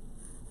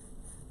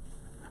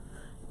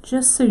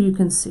 just so you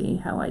can see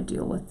how I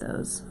deal with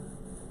those.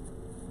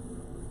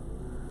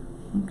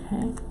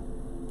 Okay.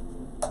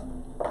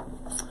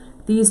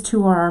 These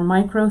 2 are our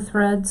micro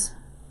threads,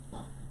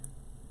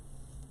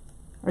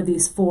 or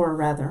these 4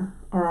 rather,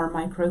 are our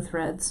micro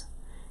threads,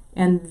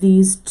 and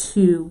these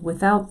 2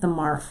 without the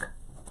mark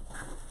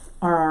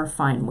are our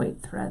fine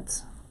weight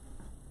threads.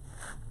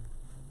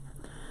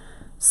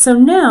 So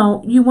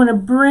now you want to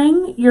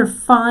bring your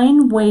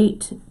fine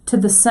weight to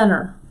the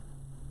center,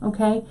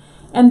 okay?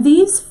 And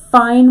these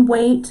fine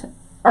weight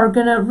are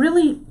going to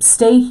really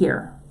stay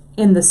here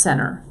in the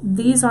center.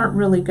 These aren't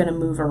really going to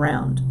move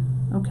around,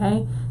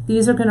 okay?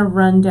 These are going to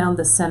run down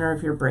the center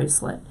of your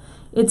bracelet.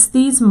 It's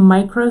these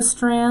micro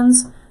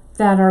strands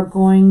that are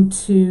going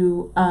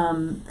to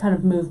kind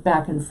of move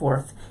back and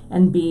forth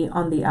and be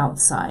on the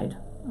outside,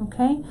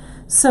 okay?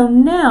 So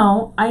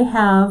now I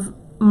have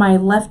my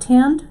left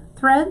hand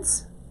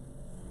threads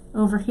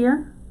over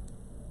here,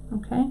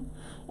 okay,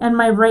 and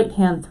my right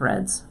hand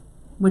threads,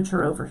 which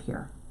are over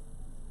here,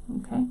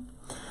 okay.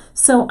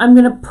 So I'm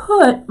going to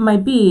put my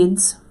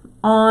beads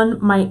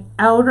on my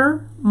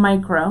outer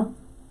micro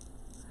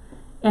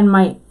and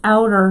my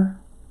outer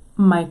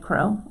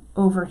micro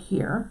over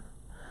here.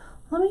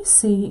 Let me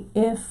see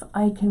if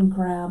I can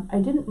grab, I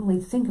didn't really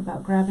think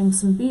about grabbing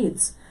some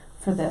beads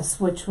for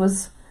this, which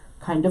was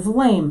kind of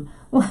lame.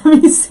 Let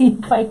me see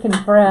if I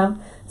can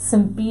grab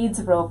some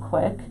beads real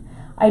quick.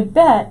 I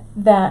bet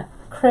that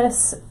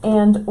Chris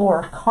and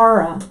or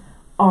Cara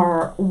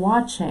are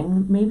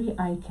watching. Maybe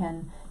I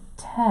can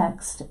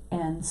text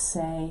and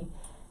say,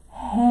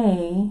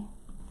 hey,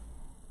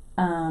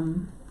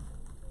 I'm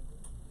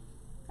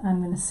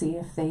going to see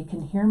if they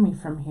can hear me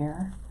from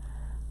here,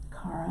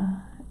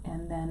 Cara,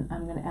 and then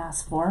I'm going to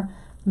ask for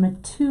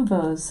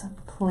Matubos,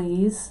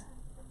 please,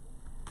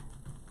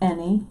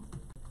 any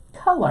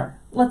color.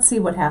 Let's see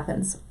what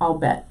happens. I'll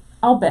bet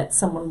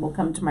someone will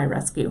come to my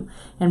rescue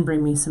and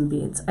bring me some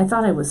beads. I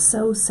thought I was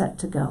so set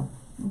to go.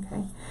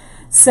 Okay,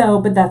 so,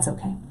 but that's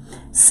okay.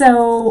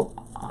 So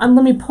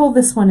let me pull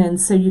this one in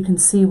so you can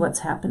see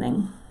what's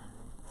happening.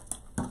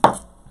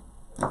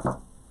 Let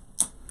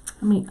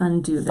me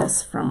undo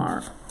this from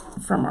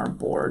our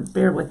board.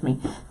 Bear with me.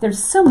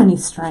 There's so many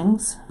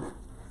strings.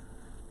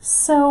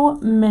 So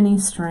many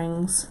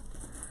strings.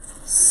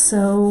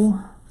 So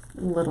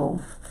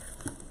little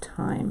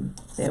time.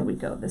 There we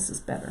go. This is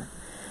better.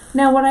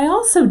 Now what I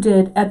also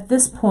did at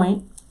this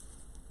point,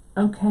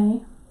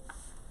 Okay.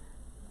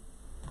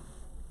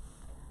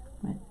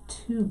 My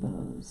 2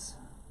 bows.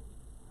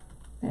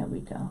 There we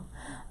go.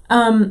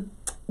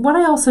 What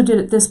I also did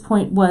at this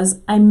point was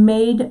I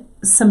made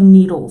some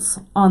needles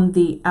on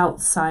the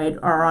outside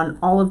or on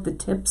all of the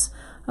tips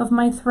of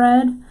my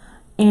thread,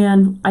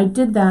 and I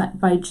did that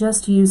by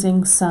just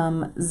using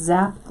some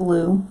Zap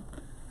glue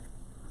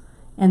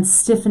and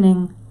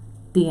stiffening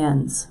the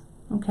ends.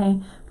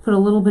 Okay, put a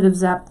little bit of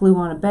Zap glue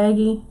on a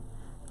baggie,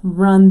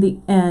 run the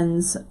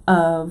ends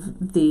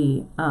of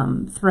the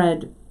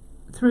thread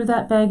through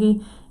that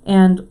baggie,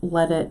 and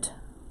let it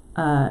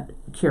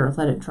cure,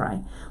 let it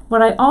dry.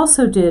 What I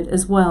also did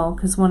as well,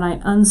 because when I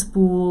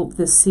unspool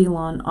this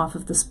Ceylon off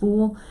of the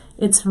spool,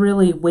 it's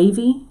really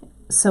wavy,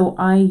 so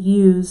I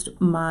used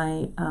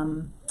my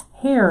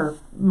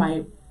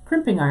my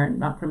crimping iron,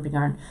 not crimping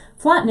iron,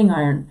 flattening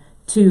iron,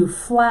 to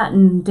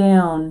flatten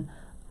down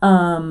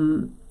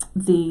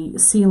the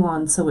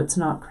Ceylon so it's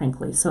not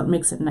crinkly, so it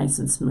makes it nice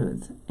and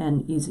smooth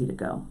and easy to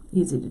go,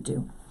 easy to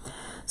do.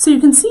 So you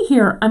can see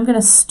here, I'm going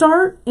to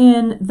start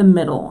in the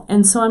middle,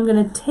 and so I'm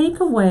going to take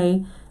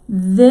away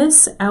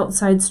this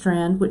outside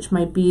strand, which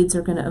my beads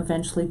are going to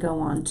eventually go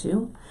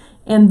onto,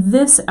 and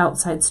this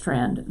outside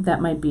strand that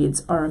my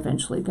beads are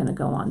eventually going to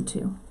go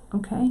onto.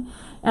 Okay,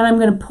 and I'm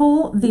going to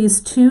pull these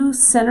 2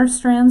 center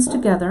strands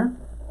together,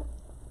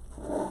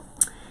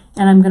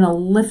 and I'm going to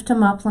lift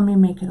them up. Let me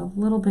make it a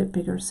little bit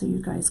bigger so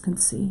you guys can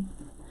see.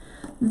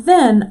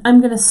 Then I'm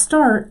going to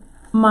start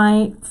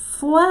my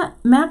flat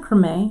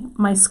macrame,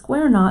 my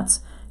square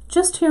knots,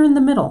 just here in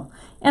the middle.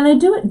 And I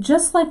do it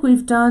just like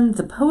we've done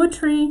the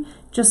poetry,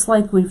 just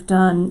like we've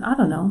done, I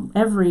don't know,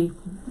 every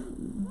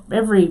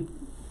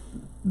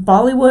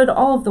Bollywood,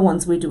 all of the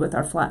ones we do with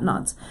our flat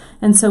knots.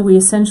 And so we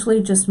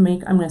essentially just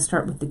make, I'm going to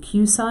start with the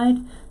Q side.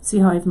 See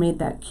how I've made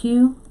that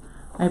Q?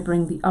 I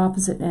bring the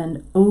opposite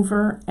end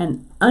over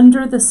and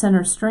under the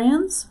center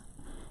strands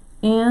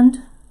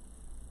and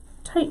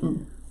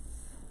tighten.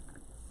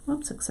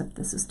 Whoops, except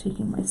this is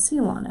taking my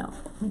Ceylon out.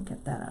 Let me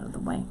get that out of the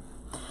way.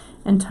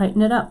 And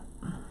tighten it up.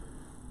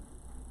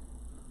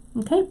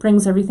 Okay,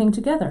 brings everything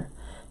together.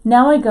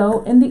 Now I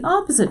go in the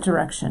opposite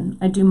direction.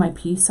 I do my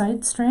P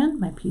side strand,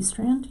 my P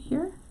strand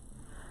here,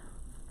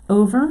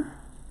 over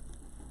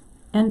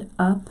and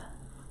up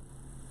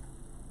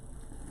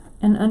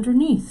and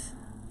underneath.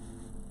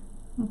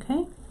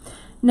 Okay,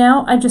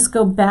 now I just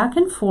go back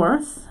and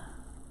forth,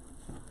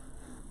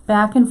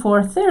 back and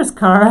forth. There's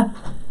Cara.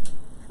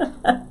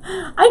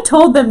 I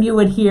told them you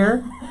would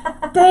hear.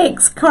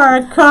 Thanks,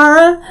 Cara.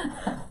 Cara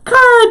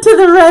to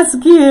the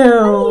rescue. What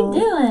are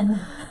you doing?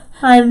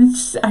 I'm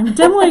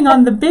demoing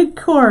on the big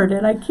cord,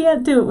 and I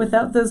can't do it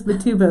without those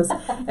matubos.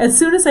 As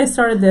soon as I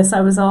started this,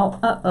 I was all,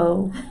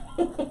 uh-oh.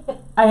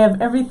 I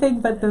have everything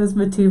but those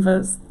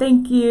matubos.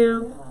 Thank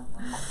you.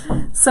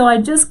 So I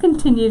just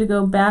continue to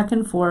go back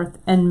and forth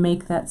and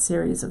make that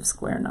series of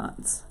square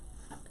knots.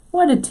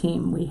 What a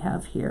team we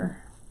have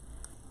here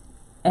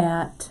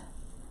at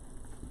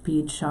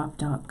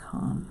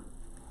beadshop.com.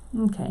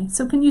 Okay,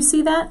 so can you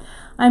see that?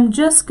 I'm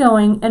just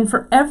going, and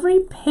for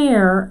every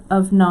pair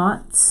of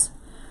knots,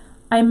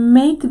 I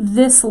make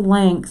this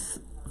length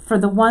for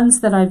the ones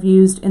that I've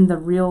used in the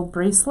real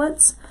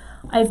bracelets.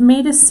 I've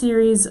made a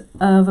series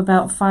of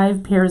about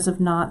 5 pairs of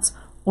knots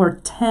or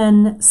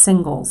 10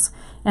 singles,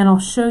 and I'll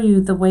show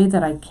you the way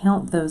that I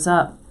count those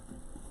up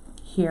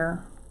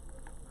here.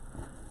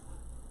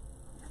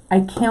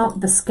 I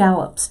count the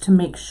scallops to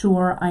make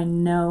sure I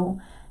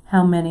know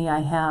how many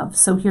I have.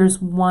 So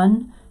here's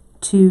 1,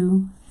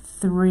 2,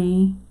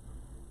 3,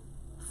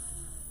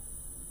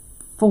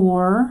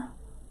 4.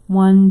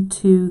 1,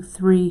 2,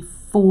 3,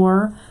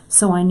 4.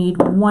 So I need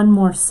 1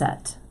 more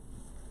set.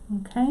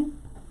 Okay?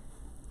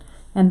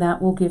 And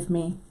that will give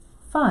me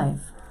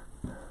 5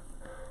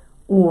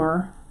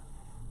 or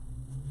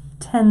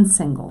 10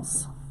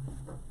 singles,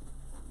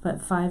 but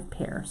 5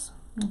 pairs.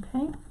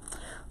 Okay?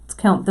 Let's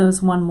count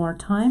those one more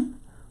time.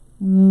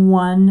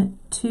 1,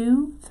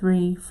 2,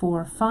 3,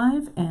 4,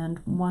 5, and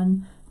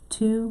 1,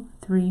 2,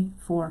 3,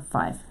 4,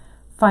 5.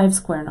 5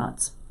 square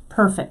knots.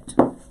 Perfect.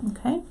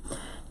 Okay?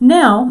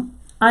 Now,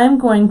 I'm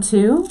going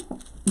to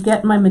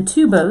get my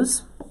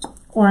matubos,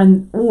 or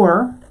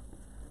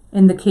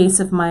in the case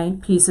of my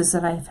pieces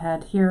that I've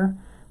had here,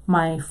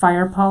 my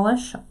fire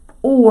polish,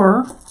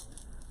 or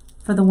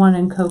for the one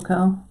in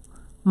cocoa,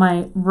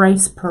 my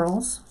rice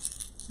pearls.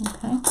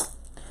 Okay,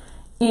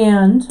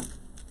 and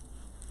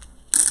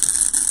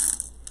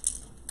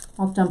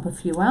I'll dump a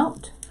few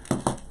out,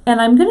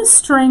 and I'm going to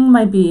string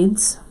my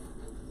beads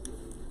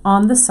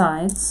on the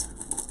sides.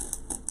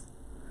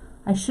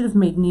 I should have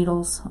made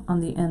needles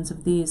on the ends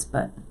of these,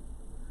 but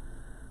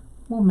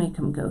we'll make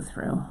them go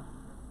through.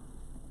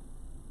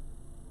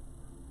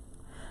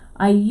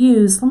 I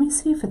used, let me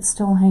see if it's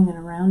still hanging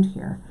around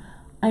here.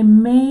 I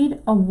made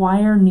a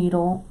wire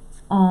needle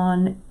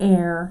on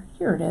air.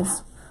 Here it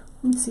is.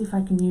 Let me see if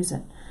I can use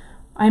it.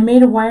 I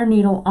made a wire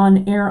needle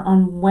on air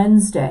on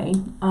Wednesday.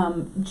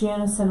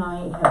 Janice and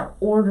I have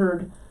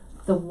ordered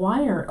the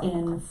wire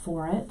in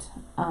for it.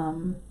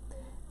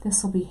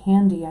 This will be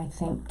handy, I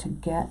think, to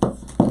get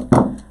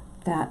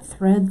that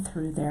thread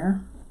through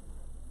there.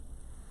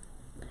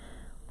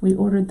 We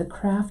ordered the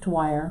craft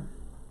wire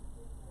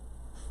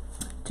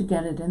to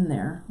get it in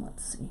there.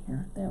 Let's see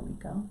here. There we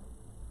go.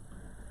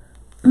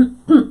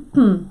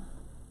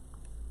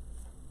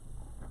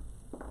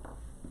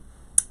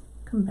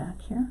 Come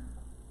back here.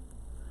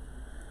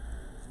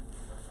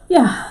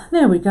 Yeah,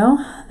 there we go.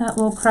 That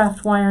little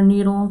craft wire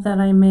needle that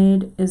I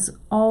made is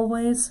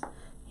always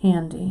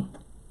handy.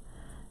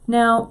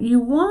 Now you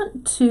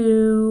want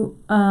to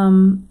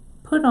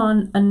put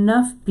on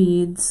enough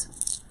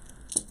beads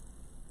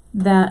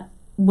that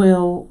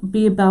will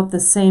be about the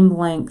same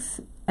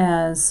length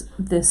as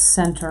this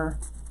center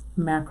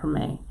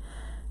macrame.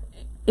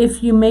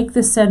 If you make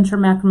the center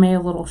macrame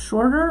a little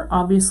shorter,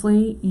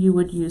 obviously you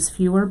would use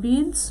fewer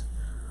beads,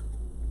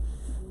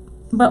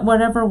 but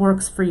whatever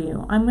works for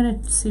you. I'm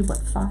going to see what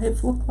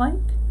 5 look like.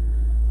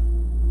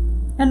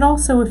 And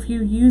also if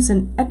you use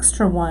an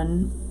extra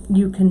one,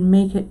 you can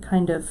make it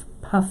kind of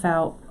puff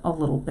out a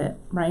little bit,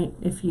 right?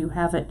 If you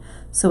have it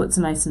so it's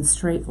nice and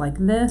straight like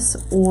this,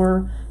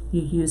 or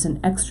you use an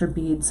extra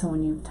bead so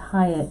when you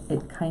tie it,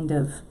 it kind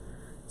of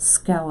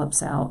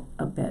scallops out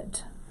a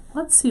bit.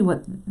 Let's see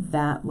what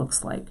that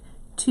looks like.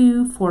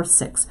 2, 4,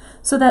 6.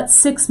 So that's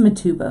 6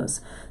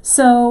 matubos.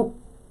 So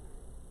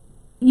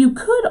you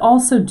could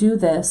also do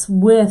this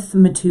with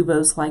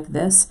matubos like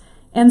this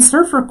and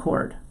surfer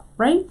cord,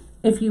 right?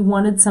 If you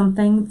wanted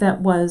something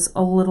that was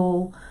a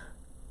little,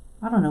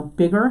 I don't know,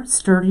 bigger,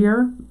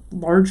 sturdier,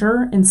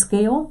 larger in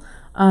scale,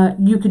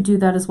 you could do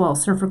that as well.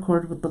 Surfer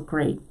cord would look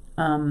great.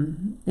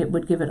 It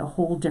would give it a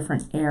whole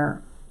different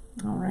air.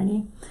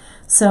 Alrighty.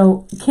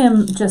 So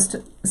Kim just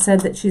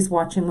said that she's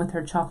watching with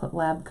her Chocolate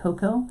Lab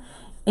Coco.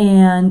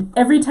 And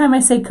every time I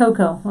say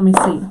Coco, let me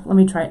see, let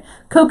me try it.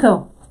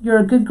 Coco, you're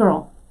a good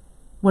girl.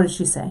 What does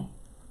she say?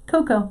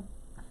 Coco.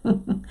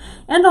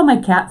 And all my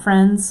cat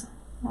friends,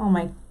 all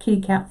my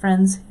kitty cat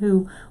friends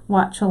who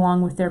watch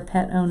along with their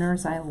pet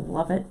owners, I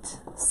love it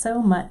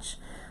so much.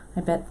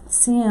 I bet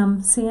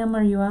Sam,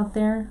 are you out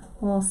there?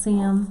 Little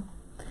Sam.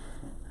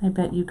 I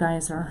bet you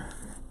guys are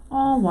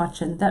all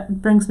watching.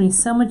 That brings me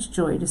so much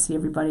joy to see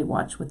everybody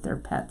watch with their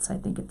pets. I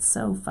think it's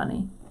so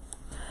funny.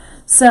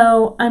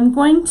 So I'm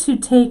going to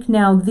take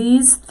now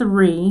these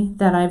 3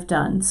 that I've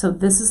done. So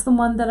this is the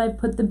one that I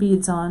put the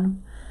beads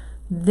on.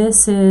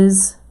 This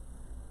is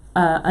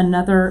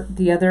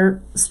the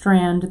other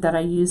strand that I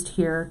used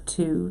here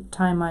to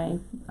tie my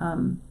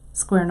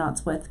square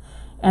knots with,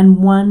 and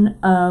one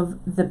of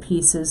the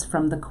pieces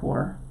from the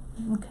core.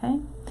 Okay,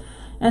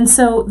 and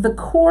so the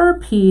core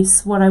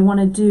piece, what I want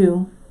to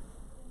do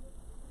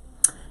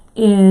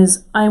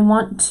is I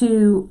want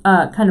to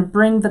kind of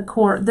bring the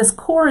core. This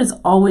core is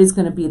always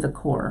going to be the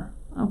core.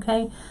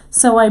 Okay,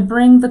 so I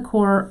bring the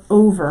core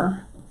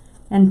over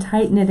and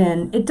tighten it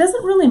in. It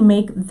doesn't really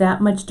make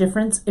that much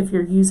difference if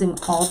you're using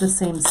all the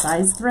same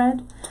size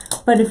thread,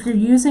 but if you're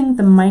using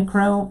the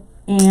micro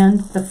and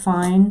the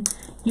fine,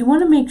 you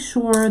want to make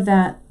sure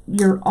that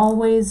you're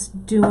always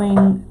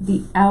doing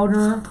the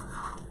outer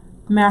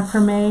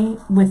macrame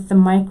with the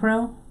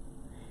micro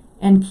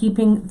and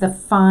keeping the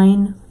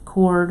fine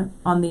cord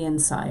on the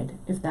inside,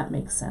 if that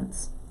makes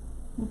sense.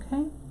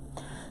 Okay,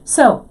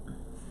 so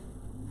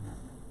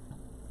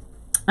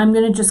I'm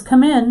going to just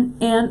come in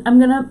and I'm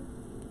going to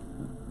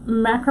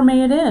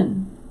macrame it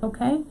in.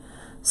 Okay,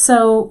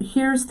 so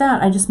here's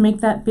that. I just make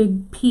that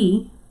big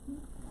P,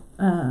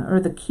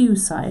 or the Q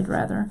side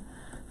rather.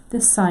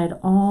 This side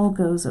all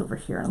goes over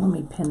here. Let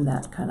me pin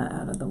that kind of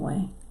out of the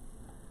way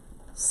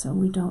so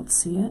we don't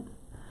see it.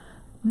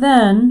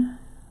 Then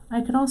I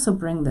could also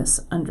bring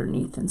this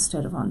underneath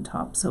instead of on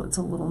top so it's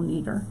a little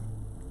neater.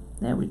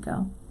 There we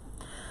go.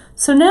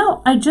 So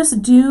now I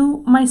just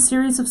do my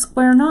series of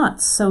square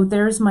knots. So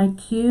there's my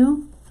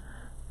Q.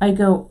 I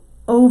go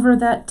over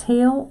that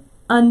tail,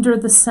 under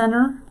the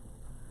center,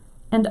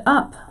 and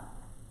up.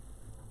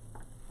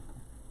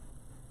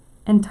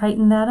 And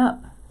tighten that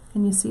up.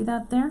 Can you see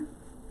that there?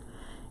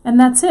 And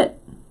that's it.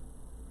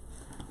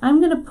 I'm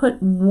going to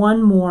put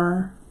one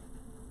more,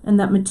 and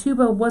that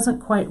matubo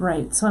wasn't quite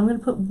right, so I'm going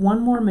to put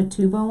one more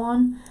matubo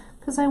on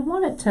because I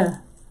want it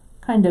to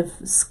kind of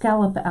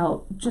scallop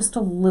out just a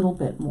little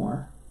bit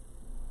more.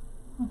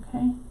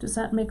 Okay, does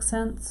that make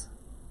sense?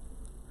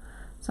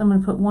 So I'm going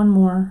to put one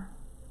more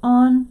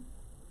on,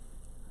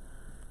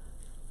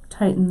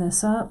 tighten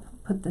this up,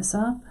 put this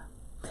up.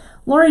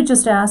 Lori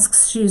just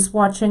asks, she's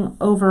watching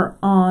over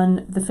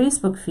on the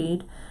Facebook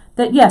feed,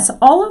 that yes,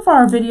 all of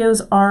our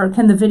videos are,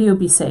 can the video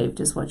be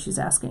saved, is what she's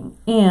asking.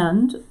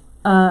 And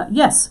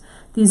yes,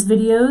 these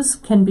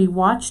videos can be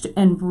watched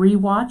and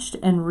rewatched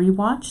and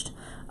rewatched.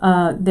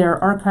 They're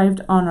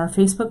archived on our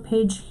Facebook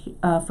page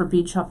for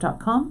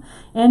beadshop.com,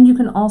 and you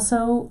can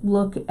also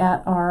look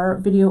at our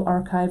video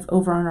archive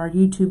over on our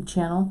YouTube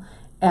channel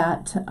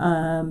at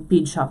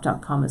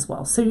beadshop.com as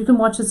well. So you can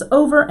watch this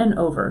over and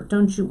over,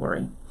 don't you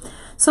worry.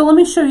 So let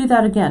me show you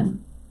that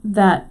again,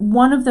 that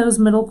one of those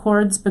middle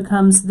cords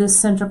becomes this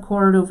center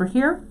cord over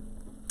here.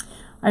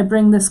 I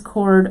bring this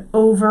cord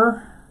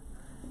over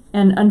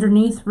and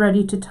underneath,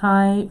 ready to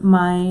tie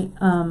my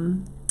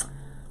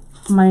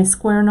my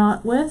square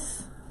knot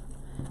with,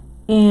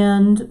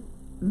 and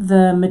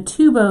the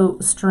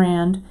Matubo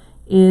strand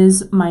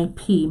is my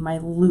P, my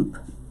loop.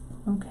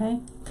 Okay,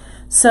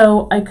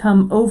 so I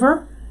come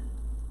over.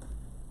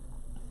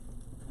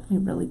 Let me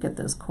really get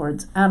those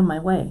cords out of my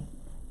way.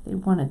 They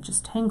want to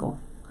just tangle.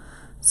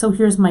 So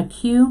here's my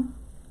Q.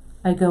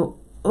 I go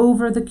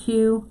over the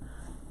Q,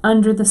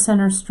 under the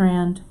center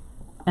strand,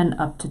 and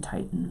up to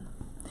tighten.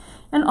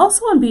 And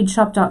also on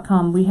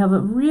beadshop.com we have a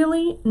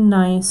really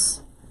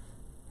nice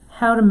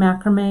how to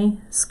macrame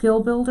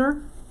skill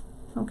builder.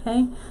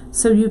 Okay,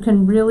 so you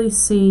can really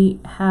see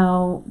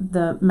how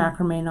the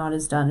macrame knot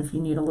is done if you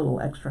need a little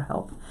extra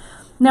help.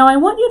 Now I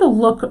want you to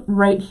look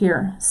right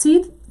here.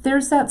 See,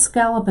 there's that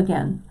scallop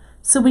again.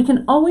 So we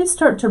can always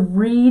start to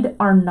read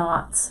our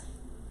knots.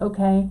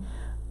 Okay,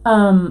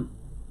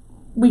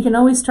 we can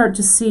always start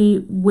to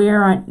see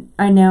where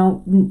I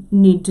now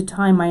need to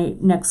tie my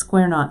next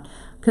square knot,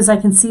 because I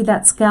can see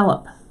that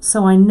scallop.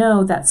 So I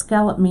know that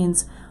scallop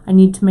means I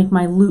need to make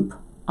my loop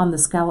on the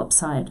scallop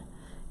side.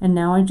 And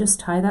now I just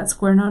tie that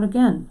square knot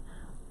again,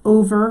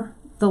 over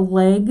the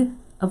leg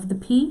of the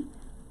P,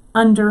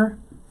 under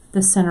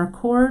the center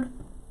cord,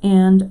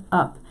 and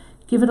up.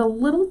 Give it a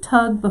little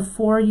tug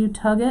before you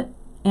tug it,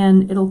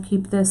 and it'll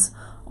keep this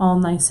all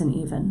nice and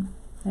even.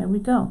 There we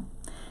go.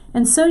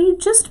 And so you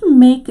just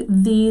make,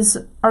 these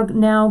are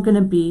now going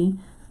to be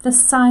the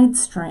side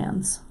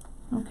strands.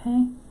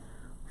 Okay,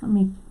 let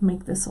me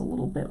make this a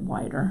little bit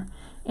wider.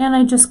 And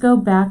I just go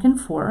back and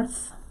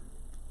forth.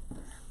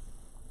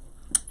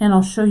 And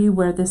I'll show you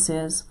where this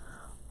is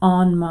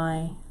on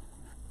my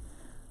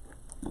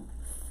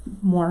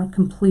more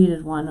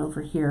completed one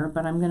over here,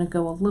 but I'm going to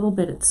go a little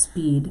bit at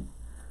speed,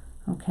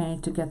 okay,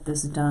 to get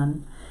this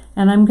done.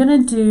 And I'm going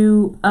to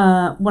do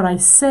what I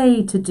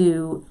say to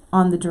do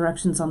on the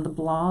directions on the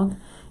blog,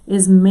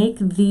 is make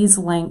these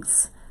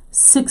lengths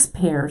 6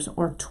 pairs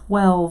or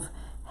 12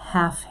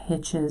 half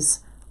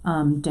hitches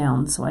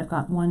down. So I've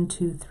got 1,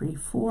 2, 3,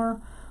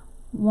 4,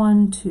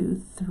 1,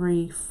 2,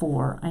 3,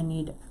 4. I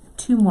need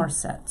 2 more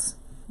sets,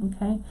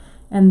 okay,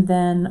 and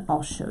then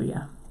I'll show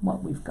you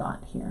what we've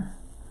got here.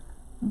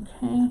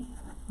 Okay,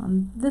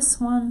 on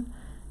this one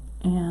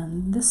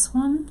and this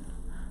one,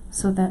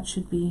 so that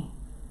should be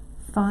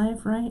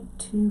 5, right?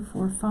 2,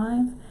 4,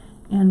 5,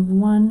 and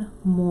 1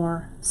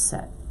 more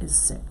set is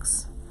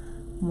 6.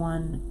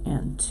 1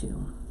 and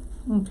 2.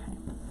 Okay,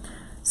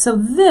 so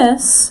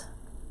this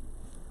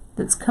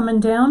that's coming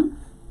down,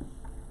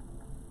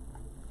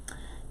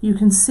 you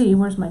can see,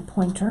 where's my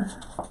pointer?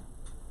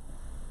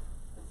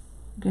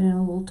 Get in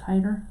a little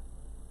tighter.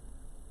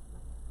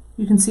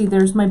 You can see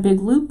there's my big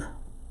loop.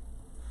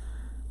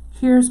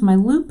 Here's my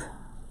loop.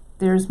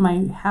 There's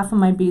my half of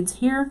my beads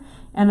here,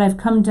 and I've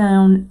come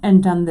down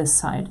and done this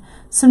side.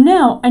 So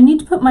now I need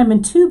to put my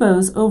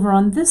Matubos over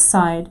on this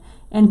side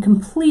and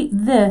complete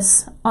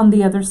this on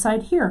the other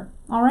side here.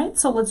 All right,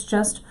 so let's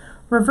just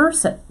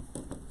reverse it.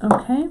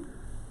 Okay.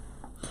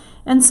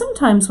 And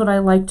sometimes what I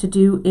like to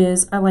do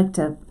is I like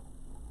to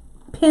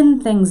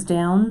pin things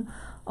down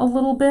a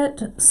little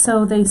bit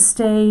so they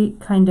stay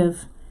kind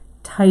of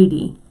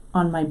tidy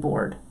on my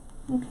board.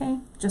 Okay,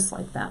 just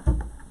like that.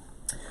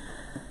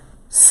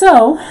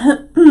 So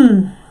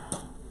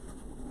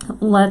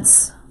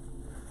let's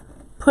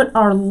put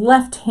our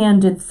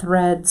left-handed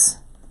threads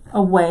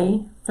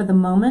away for the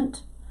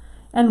moment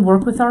and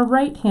work with our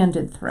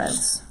right-handed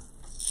threads.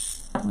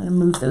 I'm going to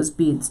move those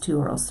beads too,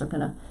 or else they're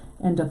going to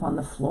end up on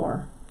the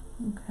floor.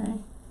 Okay,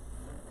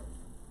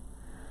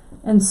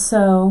 and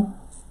so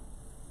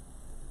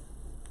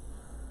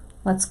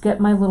let's get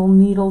my little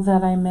needle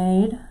that I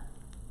made,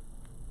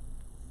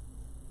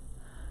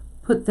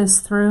 put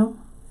this through,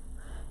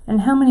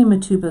 and how many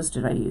Matubos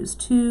did I use?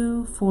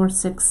 2, 4,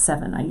 6,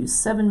 7. I used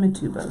 7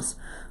 Matubos,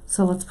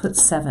 so let's put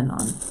 7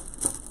 on.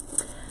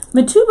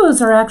 Matubos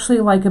are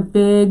actually like a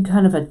big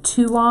kind of a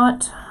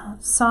 2-aught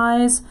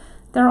size.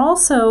 They're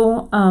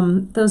also,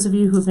 those of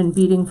you who have been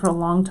beading for a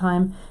long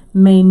time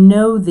may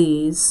know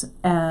these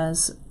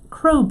as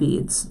crow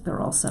beads,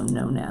 they're also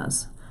known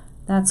as.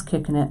 That's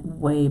kicking it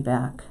way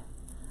back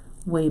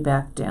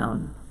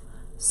down.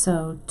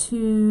 So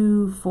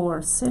 2,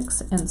 4,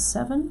 6, and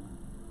 7.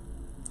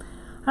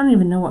 I don't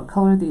even know what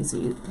color these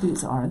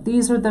are.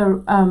 These are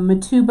the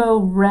Matubo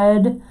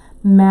Red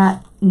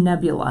Matte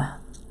Nebula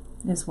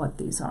is what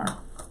these are.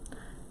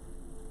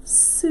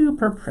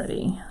 Super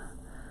pretty.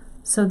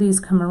 So these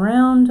come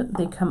around,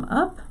 they come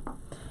up,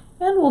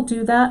 and we'll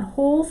do that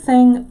whole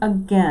thing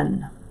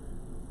again.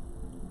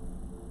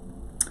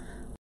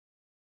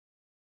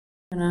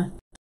 I'm gonna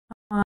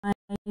tie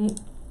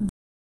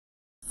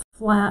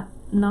flat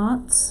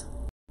knots.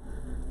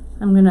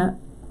 I'm gonna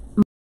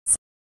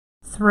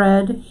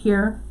thread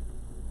here.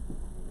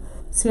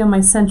 See how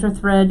my center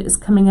thread is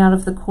coming out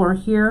of the core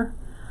here?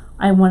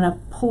 I want to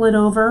pull it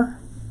over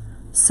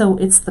so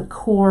it's the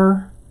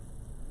core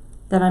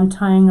that I'm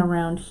tying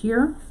around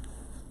here.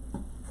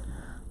 I'm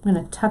going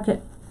to tuck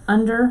it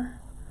under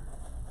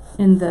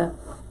in the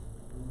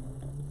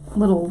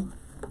little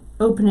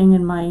opening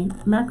in my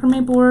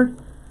macrame board,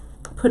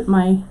 put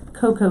my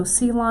Cocoa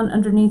Ceylon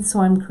underneath,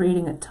 so I'm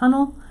creating a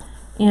tunnel,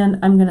 and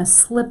I'm going to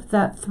slip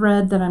that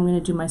thread that I'm going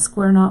to do my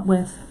square knot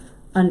with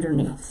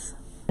underneath.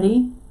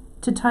 Ready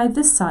to tie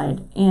this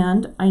side,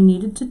 and I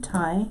needed to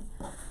tie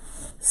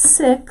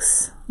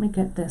 6, let me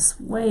get this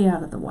way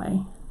out of the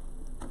way.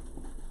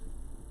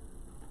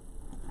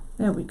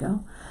 There we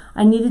go.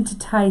 I needed to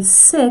tie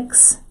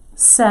 6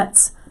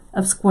 sets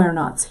of square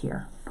knots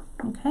here.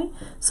 Okay,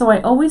 so I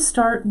always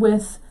start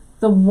with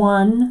the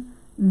one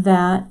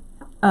that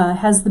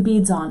has the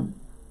beads on.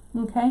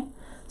 Okay,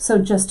 so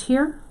just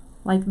here,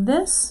 like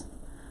this,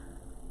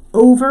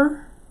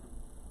 over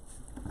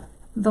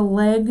the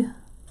leg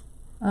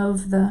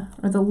of the,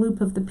 or the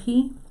loop of the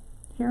P,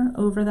 here,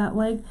 over that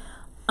leg,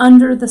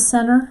 under the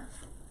center,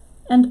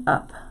 and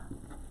up.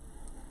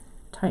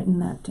 Tighten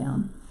that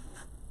down.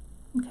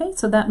 Okay,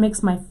 so that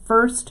makes my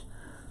first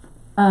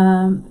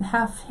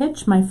half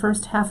hitch, my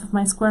first half of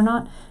my square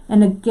knot.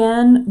 And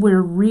again,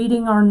 we're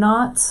reading our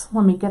knots.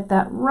 Let me get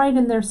that right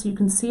in there so you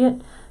can see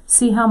it.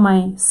 See how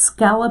my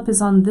scallop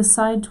is on this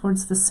side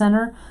towards the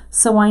center?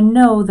 So I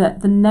know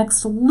that the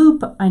next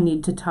loop I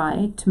need to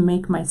tie to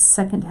make my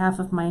second half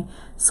of my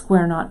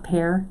square knot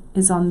pair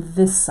is on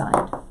this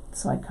side.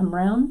 So I come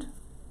round,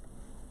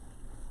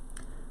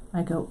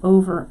 I go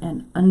over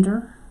and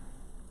under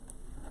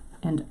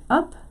and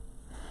up,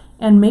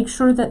 and make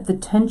sure that the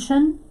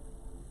tension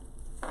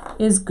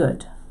is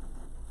good.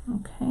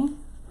 Okay.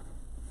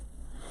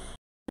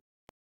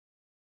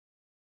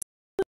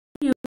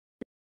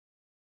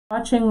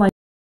 Watching like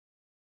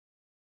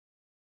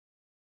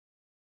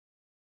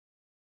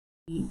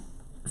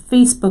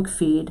Facebook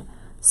feed,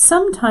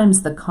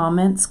 sometimes the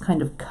comments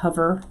kind of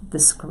cover the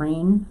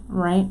screen,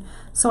 right?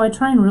 So I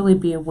try and really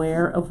be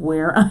aware of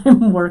where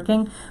I'm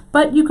working,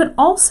 but you could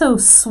also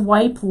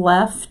swipe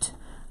left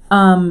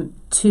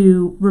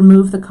to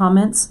remove the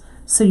comments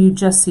so you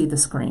just see the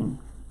screen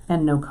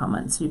and no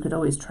comments. You could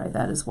always try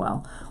that as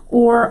well.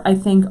 Or I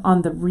think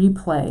on the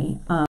replay,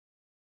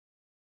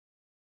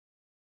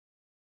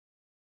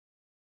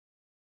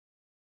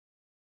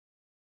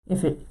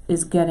 if it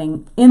is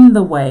getting in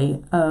the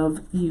way of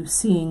you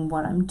seeing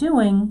what I'm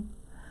doing,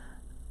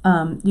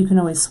 you can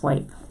always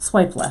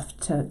swipe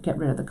left to get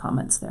rid of the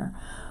comments there.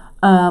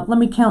 Let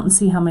me count and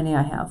see how many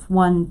I have.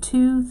 1,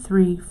 2,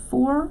 3,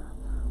 4.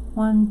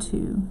 1,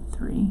 2,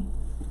 3.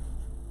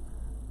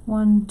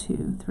 1,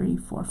 2, 3,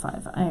 4,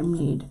 5. I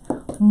need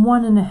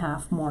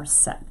 1.5 more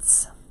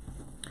sets.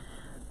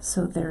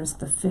 So there's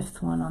the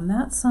 5th one on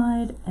that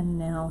side, and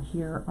now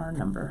here our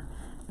number.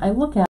 I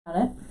look at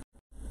it,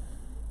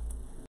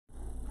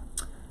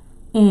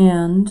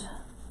 and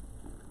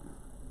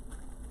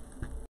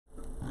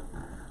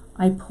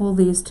I pull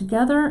these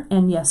together,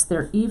 and yes,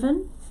 they're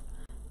even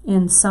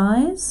in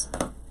size.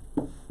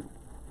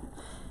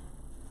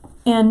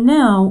 And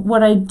now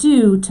what I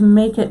do to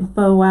make it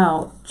bow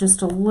out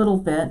just a little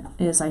bit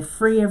is I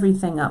free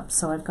everything up.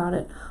 So I've got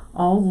it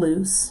all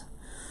loose.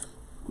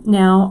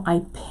 Now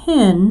I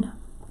pin,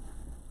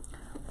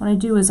 what I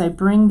do is I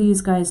bring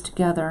these guys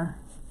together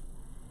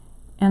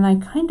and I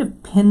kind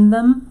of pin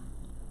them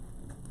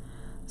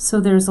so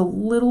there's a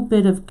little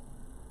bit of,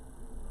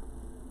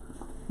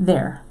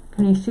 there,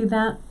 can you see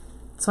that?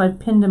 So I've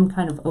pinned them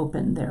kind of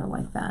open there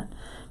like that.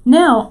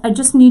 Now I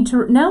just need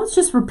to, now it's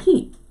just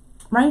repeat.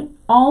 Right?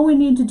 All we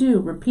need to do,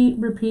 repeat,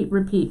 repeat,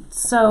 repeat.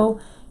 So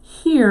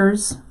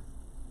here's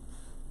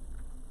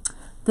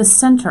the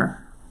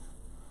center.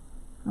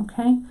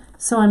 Okay?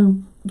 So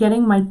I'm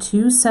getting my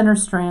 2 center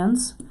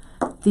strands.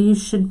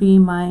 These should be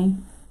my,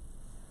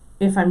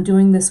 if I'm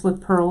doing this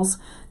with pearls,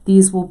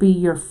 these will be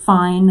your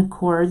fine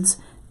cords.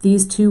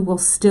 These 2 will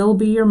still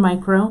be your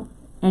micro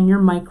and your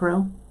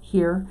micro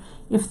here.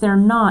 If they're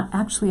not,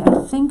 actually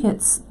I think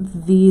it's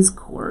these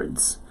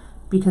cords,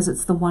 because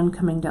it's the one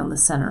coming down the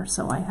center,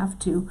 so I have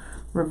to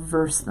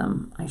reverse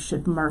them. I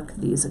should mark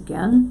these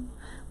again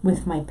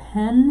with my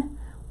pen,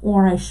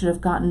 or I should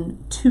have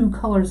gotten 2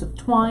 colors of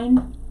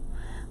twine,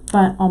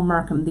 but I'll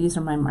mark them. These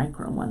are my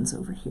micro ones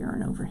over here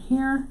and over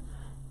here,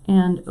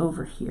 and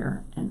over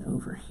here and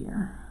over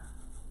here.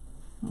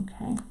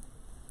 Okay.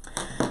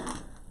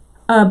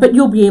 But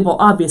you'll be able,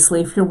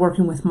 obviously, if you're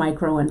working with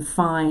micro and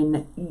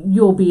fine,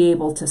 you'll be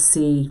able to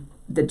see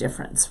the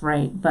difference,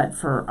 right? But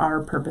for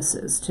our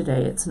purposes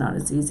today, it's not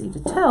as easy to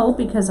tell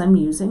because I'm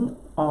using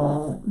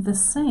all the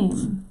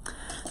same.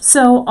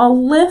 So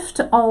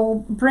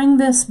I'll bring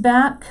this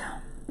back,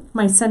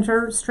 my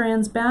center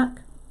strands back,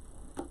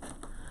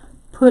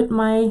 put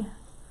my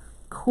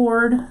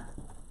cord,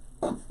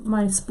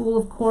 my spool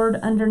of cord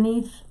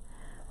underneath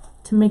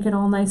to make it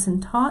all nice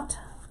and taut.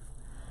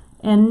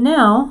 And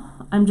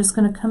now I'm just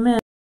going to come in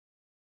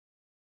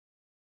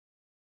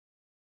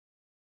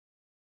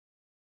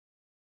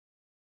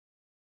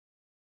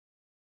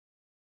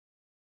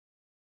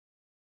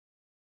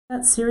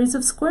that series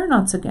of square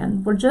knots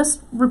again. We're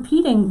just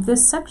repeating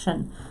this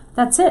section.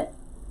 That's it.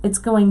 It's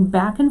going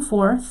back and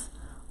forth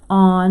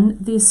on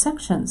these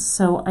sections.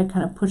 So I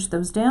kind of push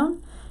those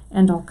down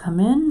and I'll come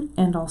in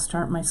and I'll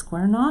start my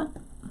square knot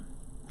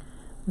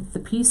with the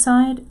P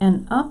side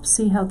and up.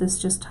 See how this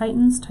just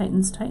tightens,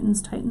 tightens,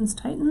 tightens, tightens,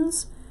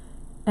 tightens,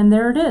 and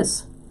there it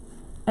is.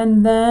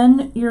 And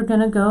then you're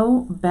gonna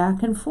go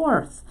back and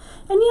forth.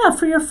 And yeah,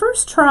 for your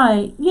first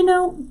try, you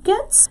know,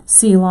 get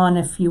seal on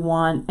if you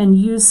want and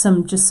use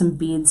just some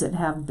beads that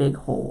have big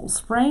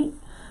holes, right?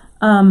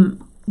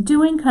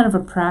 Doing kind of a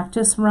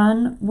practice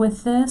run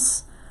with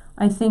this,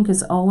 I think,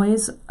 is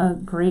always a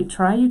great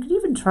try. You could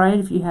even try it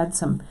if you had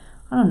some,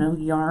 I don't know,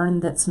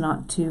 yarn that's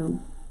not too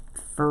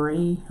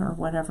furry or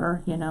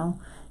whatever, you know.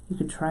 You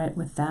could try it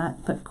with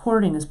that, but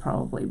cording is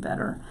probably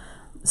better.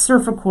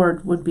 Surfer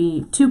cord would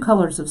be, 2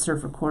 colors of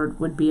surfer cord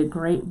would be a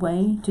great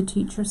way to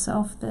teach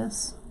yourself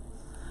this.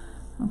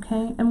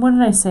 Okay, and what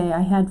did I say?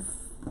 I had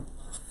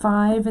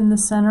 5 in the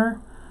center.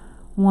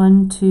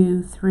 1,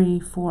 2, 3,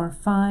 4,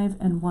 5,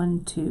 and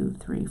 1, 2,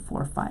 3,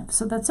 4, 5.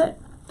 So that's it.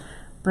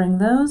 Bring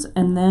those,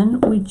 and then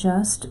we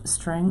just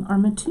string our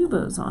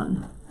matubos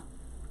on.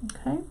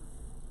 Okay.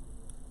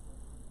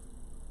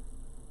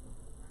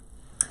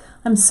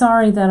 I'm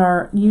sorry that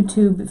our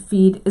YouTube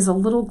feed is a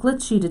little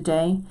glitchy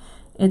today.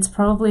 It's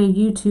probably a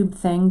YouTube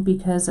thing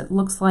because it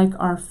looks like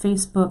our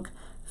Facebook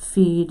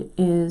feed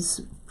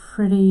is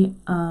pretty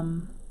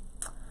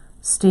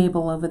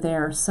stable over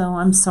there. So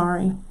I'm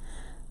sorry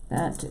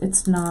that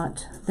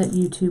that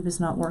YouTube is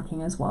not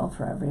working as well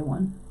for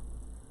everyone.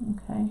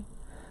 Okay,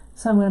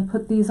 so I'm going to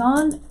put these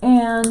on,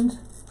 and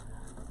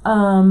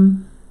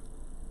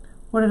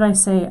what did I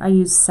say? I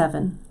used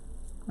 7,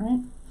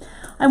 right?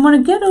 I want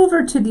to get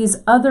over to these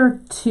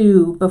other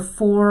 2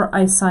 before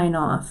I sign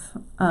off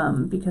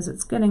because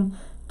it's getting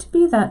to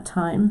be that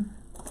time.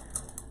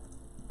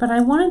 But I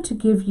wanted to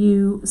give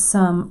you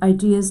some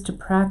ideas to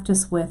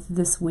practice with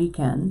this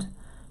weekend.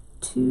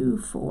 2,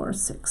 4,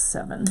 6,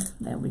 7.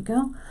 There we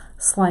go.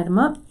 Slide them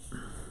up.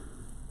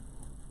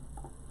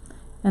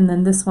 And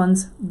then this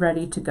one's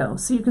ready to go.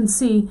 So you can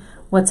see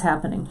what's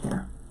happening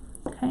here.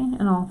 Okay,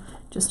 and I'll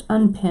just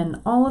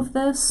unpin all of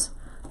this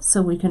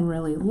so we can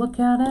really look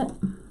at it.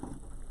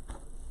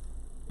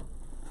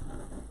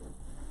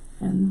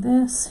 And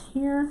this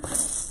here,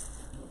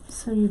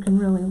 so you can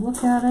really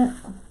look at it.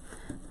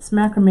 This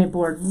macrame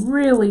board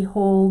really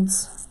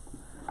holds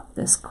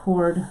this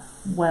cord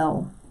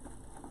well.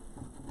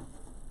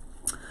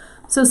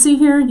 So see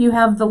here, you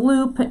have the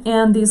loop,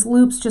 and these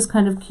loops just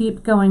kind of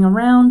keep going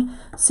around.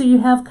 So you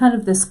have kind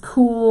of this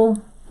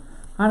cool,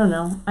 I don't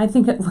know, I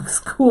think it looks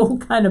cool,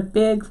 kind of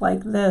big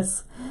like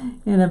this,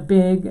 in a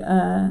big,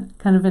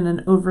 kind of in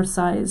an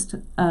oversized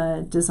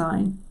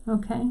design,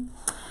 okay?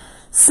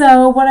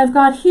 So what I've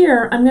got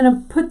here, I'm going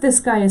to put this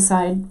guy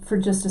aside for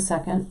just a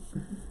second.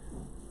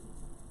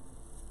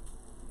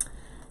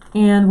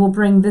 And we'll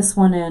bring this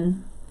one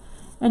in.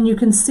 And you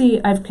can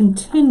see I've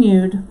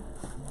continued.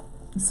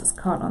 This is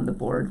caught on the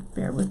board.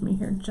 Bear with me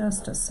here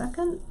just a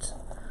second.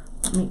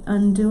 Let me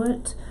undo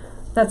it.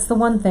 That's the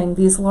one thing.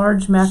 These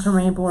large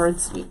macrame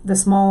boards, the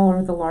small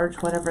or the large,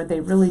 whatever, they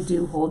really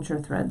do hold your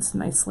threads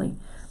nicely.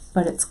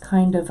 But it's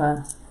kind of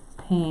a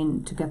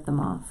pain to get them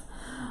off.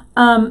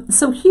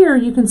 So here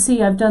you can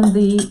see I've done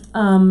the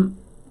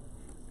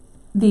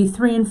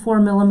 3 and 4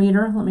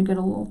 millimeter. Let me get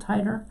a little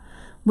tighter.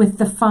 With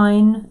the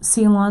fine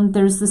seal on,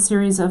 there's the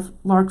series of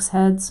lark's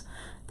heads.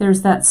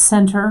 There's that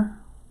center,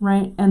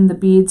 right? And the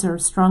beads are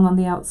strung on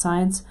the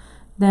outsides.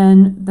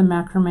 Then the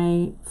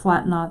macrame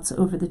flat knots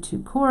over the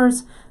 2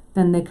 cores.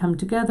 Then they come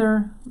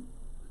together.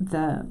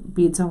 The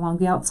beads are along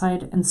the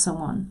outside, and so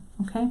on.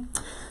 Okay,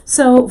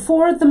 so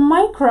for the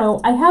micro,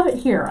 I have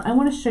it here. I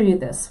want to show you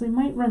this. We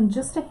might run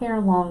just a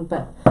hair long,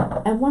 but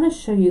I want to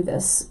show you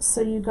this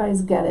so you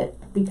guys get it,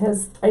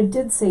 because I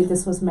did say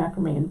this was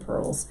macrame and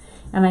pearls,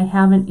 and I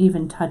haven't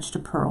even touched a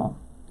pearl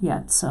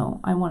yet, so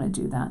I want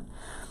to do that.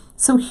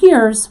 So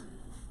here's,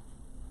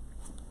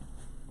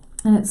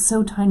 and it's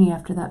so tiny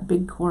after that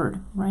big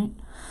cord, right?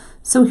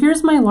 So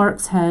here's my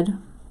lark's head.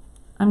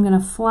 I'm going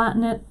to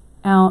flatten it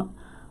out,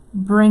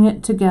 bring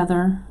it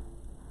together.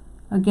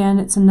 Again,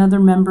 it's another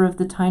member of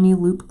the Tiny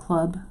Loop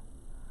Club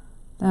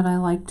that I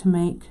like to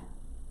make.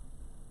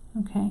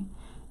 Okay,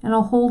 and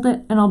I'll hold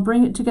it and I'll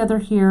bring it together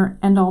here,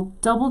 and I'll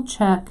double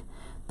check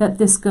that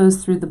this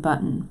goes through the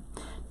button.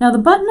 Now the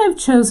button I've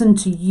chosen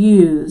to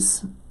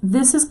use,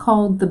 this is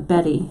called the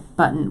Betty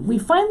button. We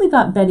finally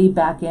got Betty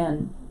back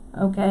in,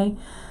 okay?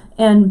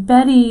 And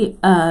Betty,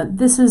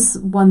 this is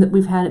one that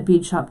we've had at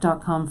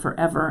beadshop.com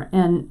forever,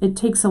 and it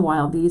takes a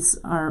while. These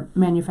are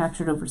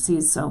manufactured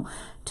overseas, so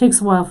it takes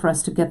a while for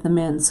us to get them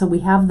in. So we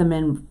have them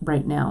in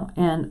right now,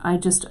 and I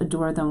just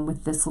adore them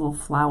with this little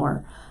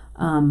flower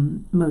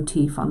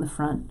motif on the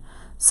front.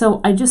 So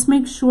I just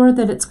make sure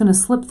that it's going to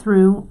slip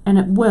through, and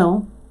it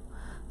will.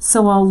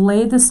 So I'll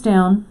lay this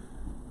down,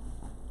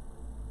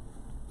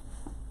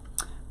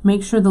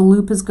 make sure the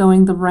loop is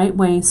going the right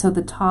way so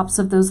the tops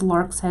of those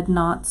lark's head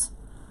knots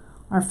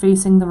are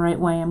facing the right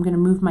way. I'm going to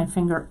move my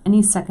finger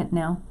any second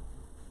now.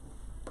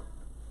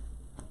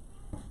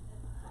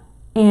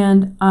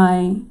 And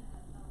I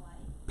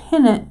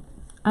pin it.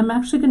 I'm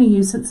actually going to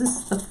use, since this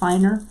is the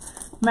finer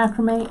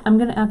macrame, I'm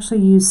going to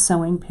actually use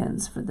sewing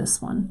pins for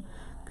this one,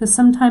 because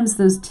sometimes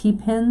those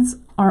T-pins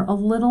are a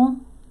little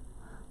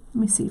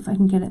let me see if I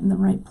can get it in the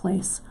right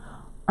place,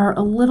 are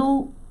a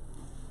little,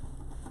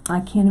 I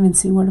can't even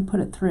see where to put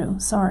it through,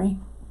 sorry.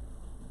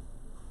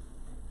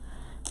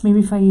 Maybe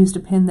if I used a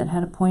pin that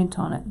had a point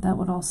on it, that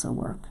would also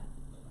work.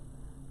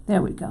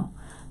 There we go.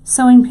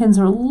 Sewing pins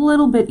are a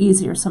little bit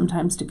easier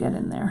sometimes to get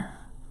in there.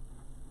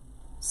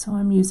 So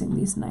I'm using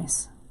these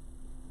nice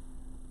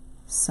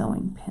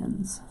sewing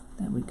pins.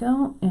 There we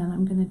go, and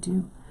I'm going to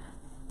do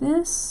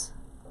this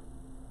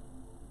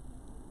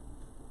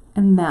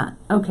and that.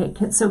 Okay,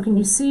 so can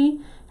you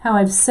see how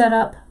I've set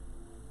up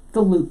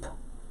the loop?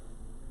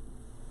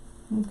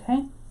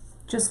 Okay,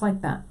 just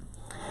like that.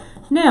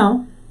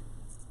 Now,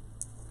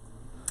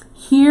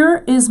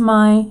 here is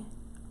my,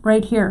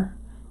 right here,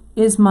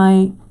 is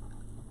my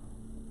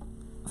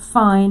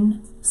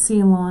fine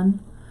seal-on,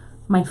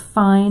 my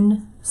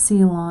fine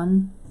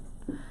seal-on,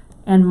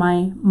 and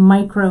my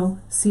micro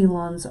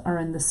seal-ons are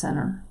in the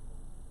center.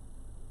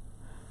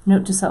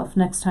 Note to self,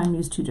 next time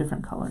use 2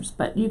 different colors,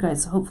 but you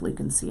guys hopefully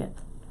can see it.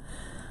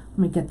 Let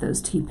me get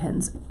those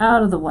T-pins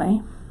out of the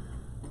way.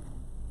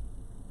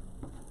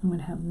 I'm going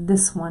to have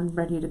this one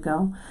ready to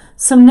go.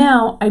 So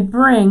now I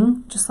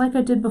bring, just like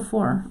I did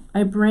before,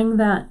 I bring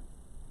that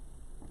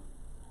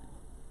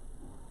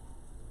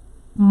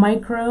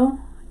micro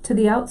to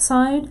the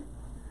outside,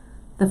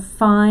 the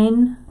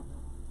fine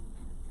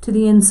to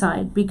the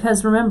inside,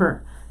 because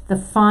remember, the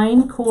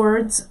fine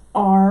cords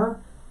are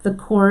the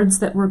cords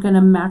that we're going to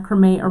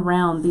macrame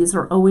around. These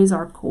are always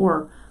our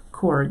core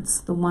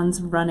cords, the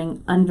ones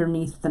running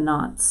underneath the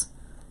knots.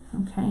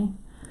 Okay,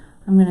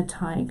 I'm going to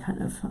tie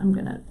I'm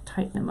going to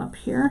tighten them up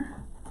here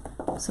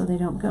so they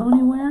don't go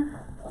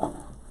anywhere.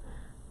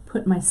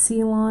 Put my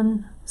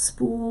seal-on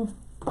spool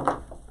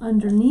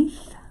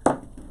underneath.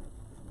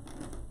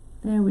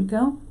 There we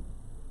go.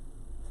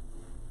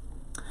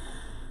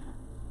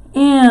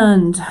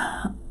 And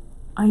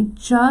I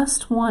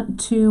just want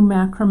to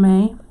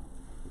macrame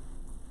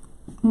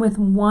with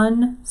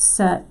one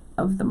set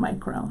of the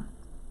micro.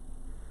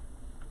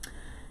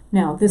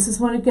 Now this is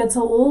when it gets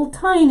a little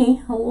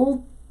tiny, a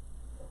little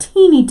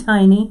teeny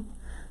tiny,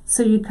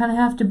 so you kind of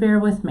have to bear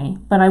with me.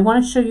 But I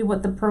want to show you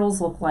what the pearls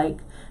look like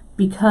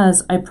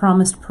because I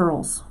promised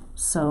pearls.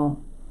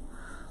 So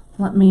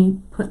let me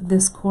put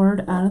this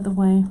cord out of the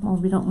way. Well,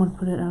 we don't want to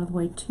put it out of the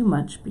way too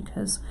much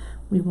because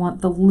we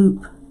want the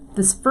loop.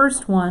 This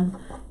first one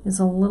is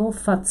a little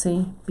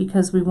futzy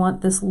because we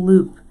want this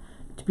loop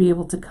to be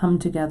able to come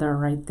together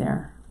right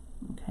there.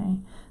 Okay,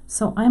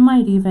 so I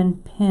might even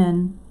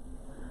pin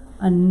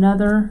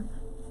another,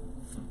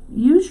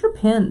 use your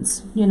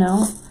pins, you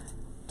know,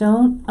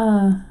 don't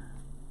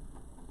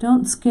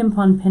skimp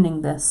on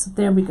pinning this.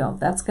 There we go.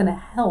 That's going to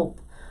help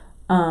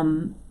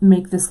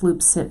make this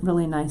loop sit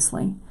really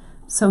nicely.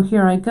 So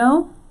here I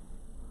go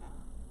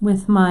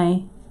with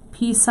my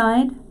P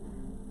side.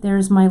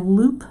 There's my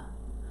loop.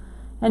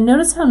 And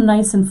notice how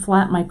nice and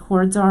flat my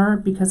cords are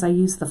because I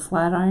use the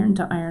flat iron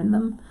to iron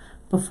them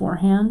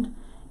beforehand.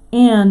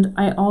 And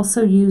I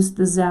also use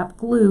the Zap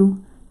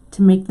glue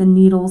to make the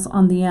needles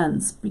on the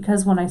ends,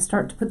 because when I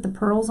start to put the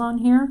pearls on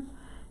here,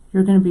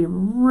 you're going to be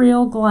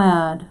real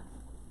glad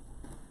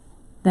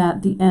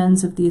that the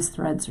ends of these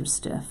threads are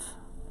stiff.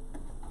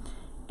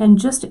 And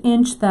just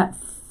inch that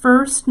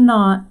first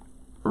knot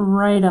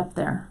right up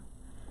there.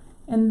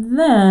 And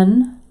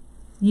then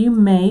you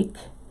make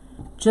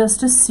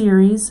just a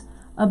series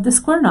of the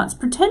square knots.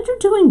 Pretend you're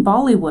doing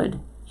Bollywood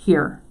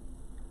here.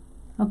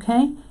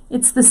 Okay?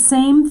 It's the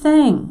same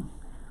thing.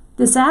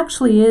 This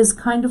actually is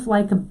kind of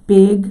like a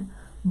big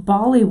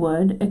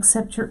Bollywood,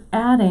 except you're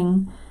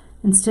adding,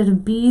 instead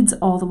of beads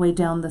all the way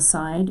down the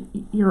side,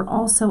 you're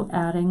also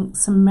adding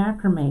some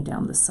macrame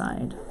down the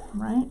side,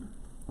 right?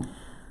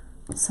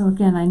 So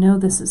again, I know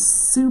this is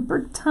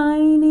super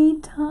tiny,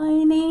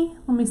 tiny.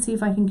 Let me see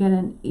if I can get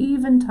in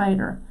even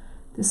tighter.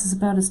 This is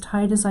about as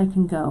tight as I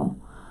can go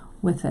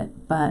with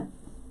it, but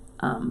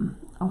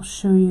I'll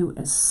show you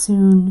as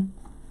soon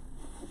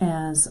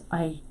as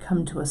I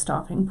come to a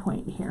stopping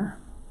point here,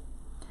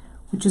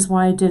 which is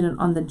why I did it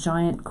on the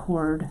giant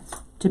cord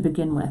to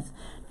begin with.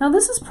 Now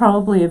this is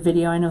probably a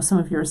video, I know some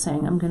of you are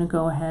saying I'm going to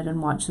go ahead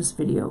and watch this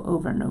video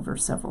over and over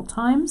several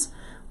times,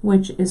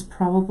 which is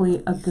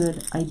probably a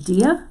good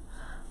idea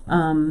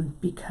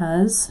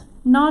because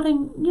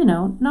knotting, you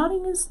know,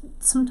 knotting is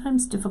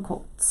sometimes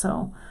difficult.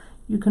 So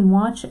you can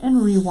watch and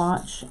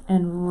rewatch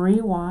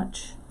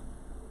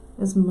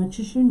as much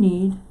as you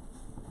need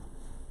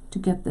to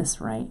get this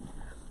right.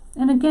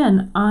 And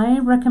again, I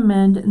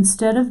recommend,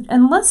 instead of,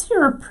 unless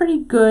you're a pretty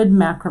good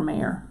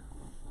macrameer,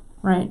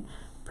 right,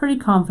 pretty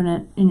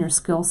confident in your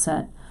skill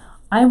set,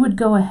 I would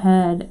go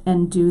ahead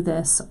and do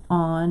this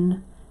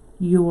on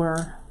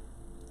your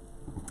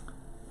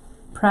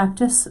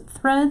practice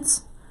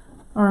threads,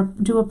 or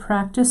do a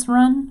practice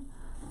run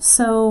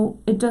so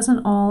it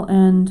doesn't all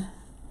end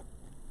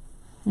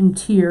in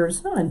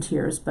tears. Not in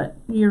tears, but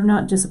you're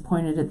not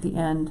disappointed at the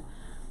end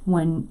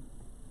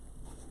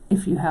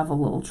if you have a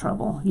little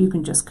trouble. You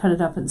can just cut it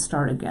up and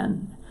start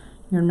again.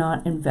 You're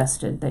not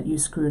invested that you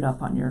screwed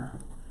up on your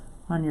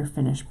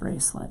finished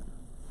bracelet.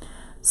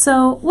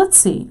 So let's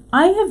see,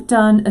 I have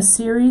done a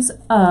series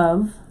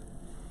of,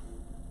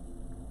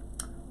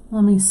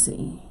 let me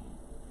see,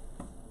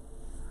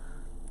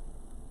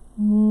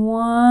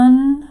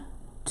 1,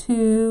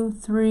 2,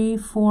 3,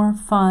 4,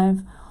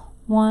 5.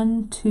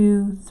 1,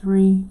 2,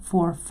 3,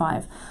 4,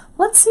 5.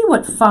 Let's see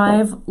what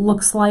 5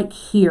 looks like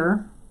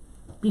here,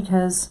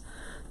 because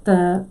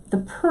the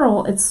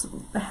pearl, it's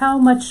how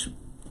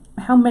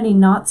many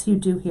knots you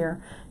do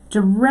here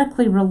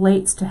directly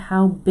relates to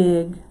how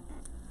big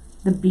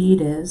the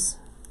bead is.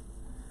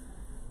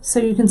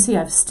 So you can see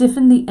I've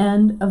stiffened the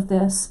end of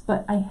this,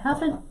 but I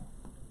haven't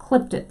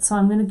clipped it, so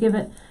I'm going to give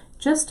it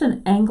just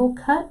an angle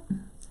cut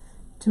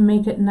to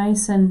make it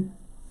nice and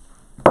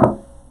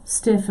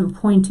stiff and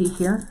pointy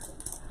here.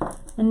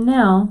 And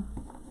now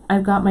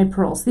I've got my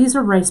pearls. These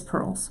are rice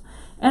pearls.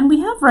 And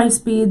we have rice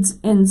beads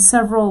in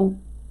several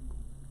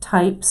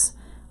types.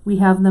 We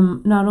have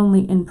them not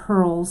only in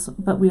pearls,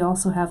 but we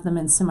also have them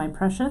in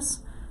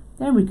semi-precious.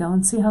 There we go.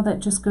 And see how that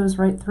just goes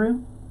right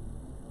through?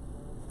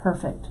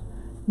 Perfect.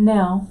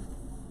 Now,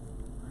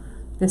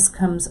 this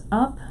comes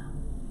up.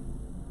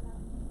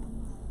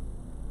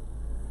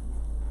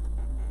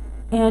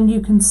 And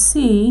you can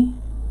see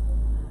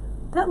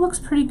that looks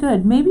pretty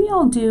good. Maybe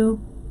I'll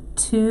do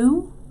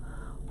 2.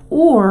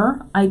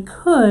 Or I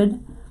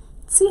could,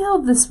 see how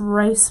this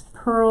rice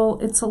pearl,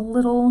 it's a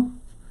little,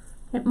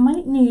 it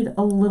might need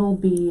a little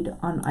bead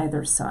on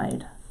either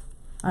side.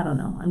 I don't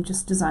know, I'm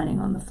just designing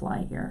on the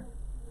fly here.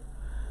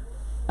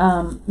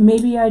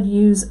 Maybe I'd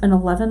use an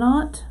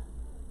 11-aught,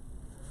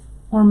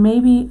 or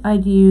maybe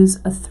I'd use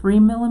a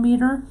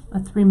 3mm. A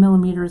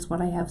 3mm is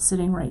what I have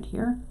sitting right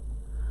here.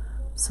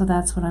 So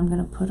that's what I'm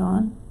going to put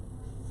on.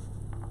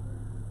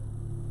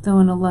 Though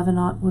an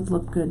 11-aught would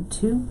look good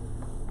too.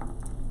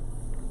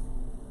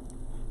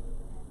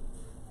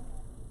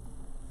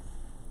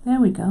 There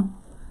we go.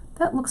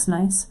 That looks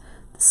nice.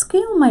 The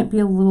scale might be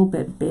a little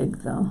bit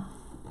big though.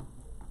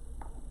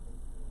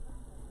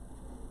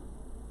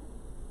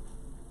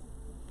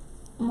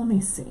 Let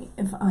me see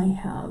if I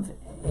have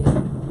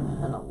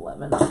an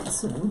 11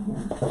 sitting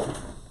here.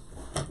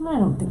 I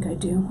don't think I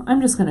do.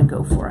 I'm just going to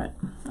go for it.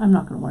 I'm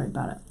not going to worry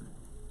about it.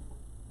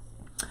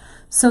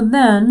 So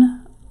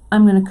then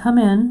I'm going to come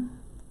in.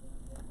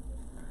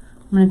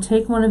 I'm going to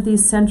take one of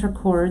these center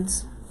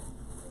cords,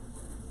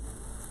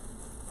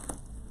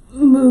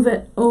 move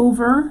it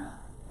over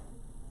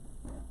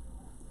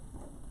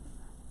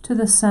to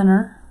the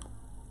center.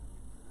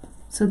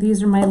 So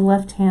these are my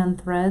left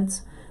hand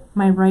threads.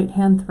 My right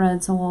hand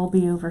threads will all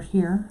be over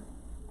here.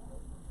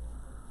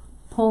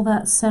 Pull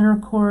that center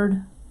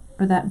cord,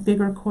 or that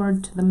bigger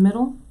cord, to the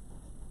middle.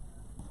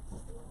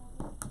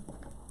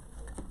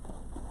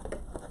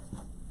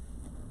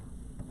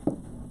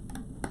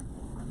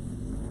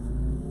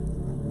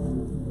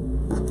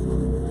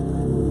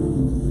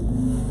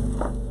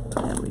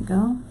 There we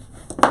go.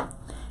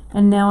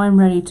 And now I'm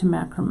ready to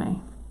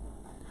macrame.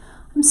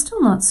 I'm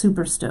still not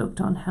super stoked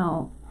on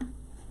how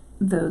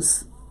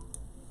those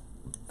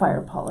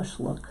fire polish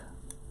look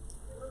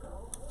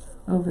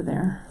over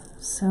there.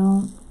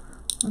 So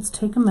let's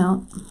take them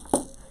out.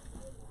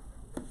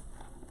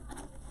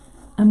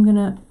 I'm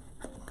gonna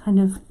kind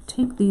of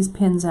take these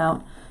pins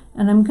out,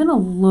 and I'm gonna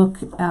look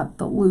at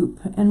the loop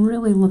and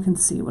really look and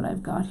see what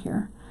I've got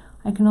here.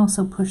 I can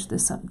also push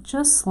this up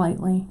just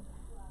slightly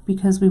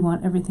because we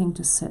want everything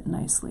to sit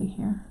nicely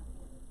here.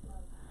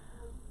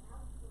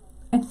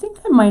 I think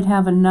I might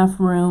have enough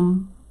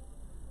room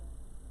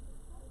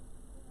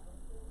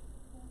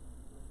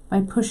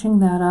by pushing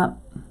that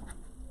up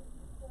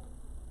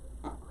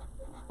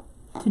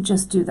to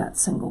just do that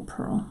single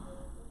pearl.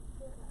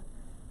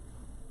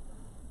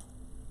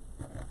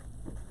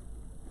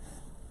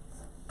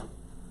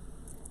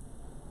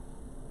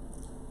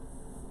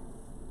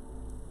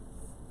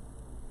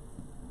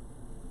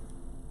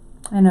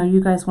 I know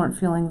you guys weren't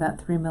feeling that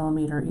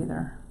 3mm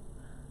either.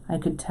 I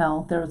could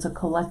tell there was a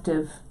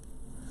collective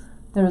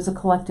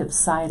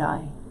side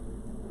eye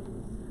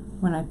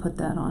when I put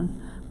that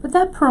on. But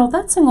that pearl,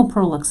 that single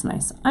pearl looks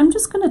nice. I'm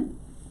just going to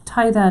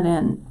tie that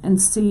in and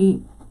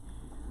see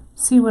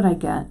what I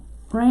get,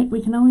 right?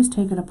 We can always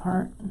take it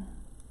apart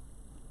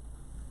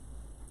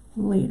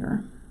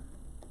later.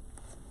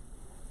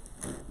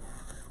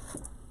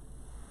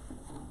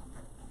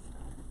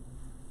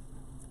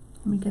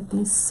 Let me get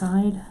these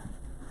side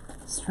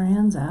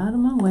strands out of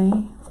my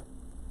way.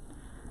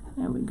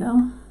 There we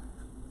go.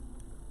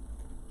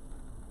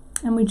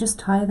 And we just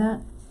tie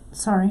that,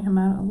 sorry, I'm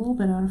out a little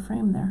bit out of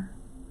frame there.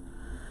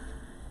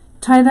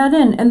 Tie that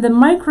in, and the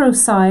micro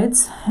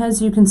sides,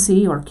 as you can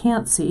see, or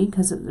can't see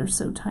because they're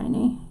so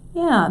tiny.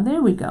 Yeah,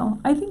 there we go.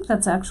 I think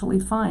that's actually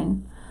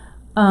fine.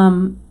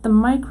 The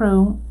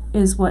micro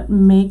is what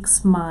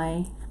makes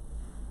my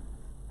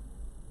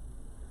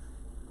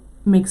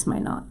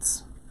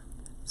knots.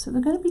 So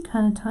they're going to be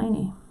kind of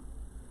tiny.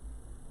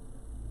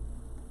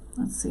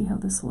 Let's see how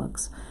this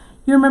looks.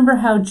 You remember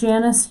how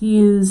Janice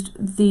used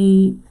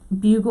the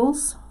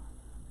bugles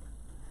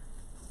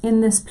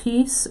in this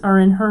piece, or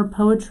in her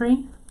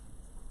poetry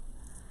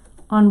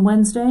on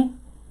Wednesday?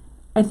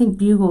 I think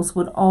bugles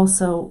would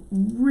also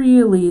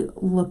really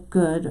look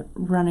good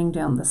running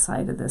down the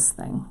side of this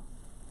thing,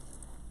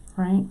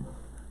 right?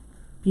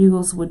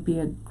 Bugles would be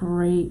a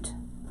great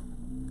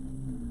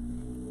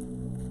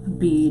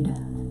bead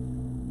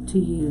to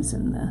use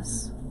in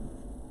this.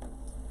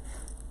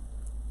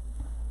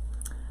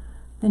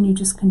 Then you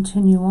just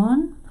continue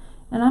on,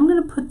 and I'm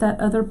going to put that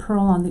other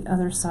pearl on the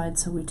other side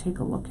so we take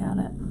a look at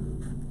it.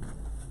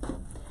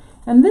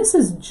 And this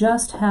is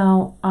just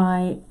how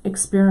I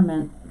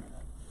experiment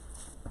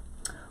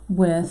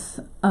with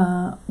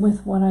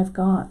what I've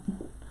got.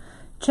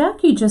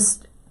 Jackie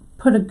just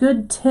put a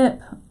good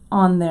tip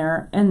on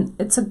there, and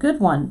it's a good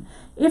one.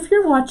 If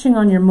you're watching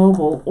on your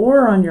mobile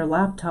or on your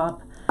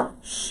laptop,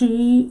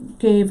 she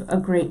gave a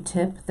great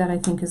tip that I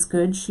think is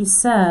good. She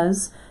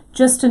says,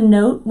 just a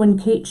note, when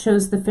Kate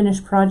shows the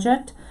finished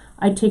project,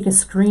 I take a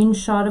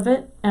screenshot of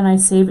it and I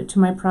save it to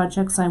my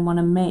projects I want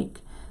to make.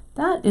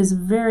 That is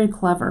very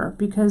clever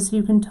because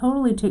you can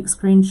totally take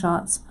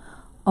screenshots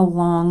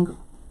along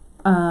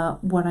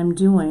what I'm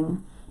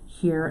doing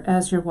here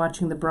as you're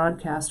watching the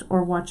broadcast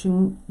or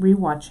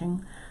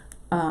rewatching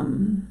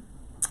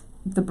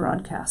the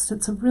broadcast.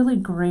 It's a really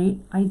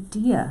great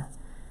idea,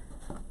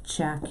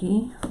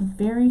 Jackie.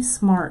 Very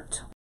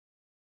smart.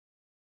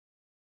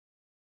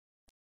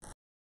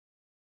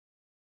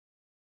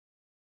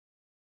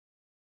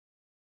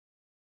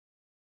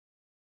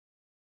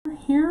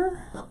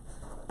 Here,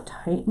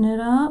 tighten it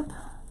up,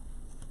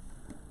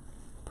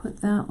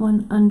 put that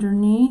one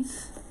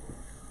underneath,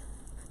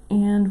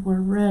 and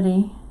we're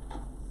ready.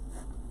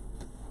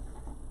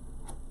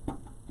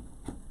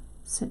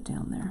 Sit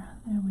down there.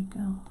 There we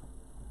go.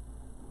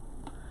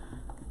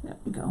 There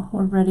we go.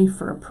 We're ready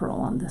for a pearl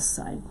on this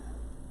side.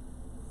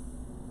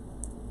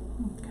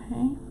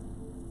 Okay.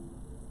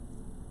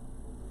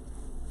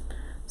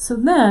 So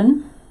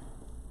then,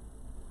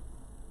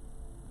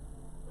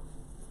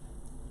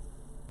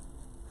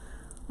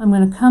 I'm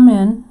going to come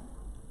in,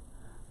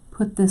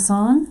 put this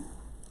on,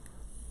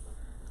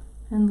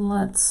 and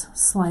let's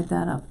slide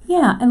that up.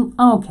 Yeah, and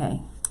okay,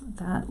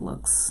 that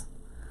looks,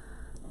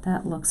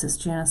 as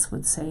Janice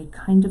would say,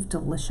 kind of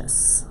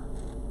delicious.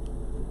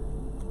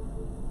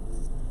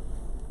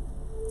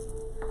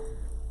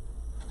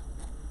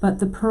 But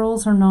the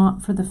pearls are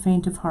not for the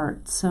faint of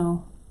heart,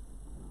 so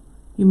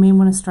you may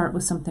want to start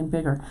with something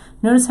bigger.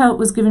 Notice how it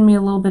was giving me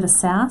a little bit of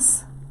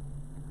sass,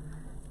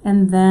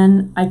 and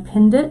then I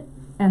pinned it,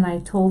 and I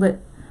told it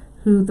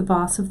who the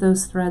boss of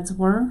those threads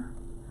were,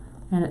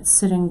 and it's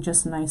sitting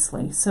just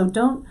nicely. So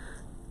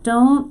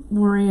don't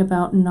worry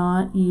about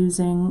not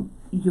using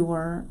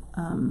your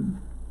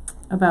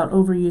about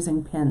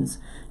overusing pins.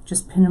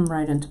 Just pin them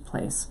right into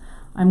place.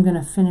 I'm going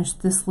to finish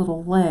this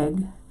little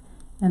leg,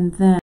 and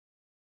then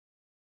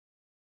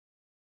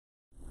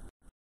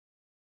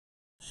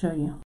show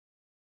you.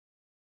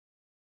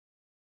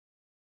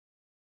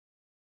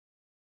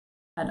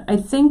 I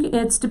think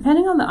it's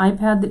depending on the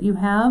iPad that you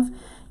have.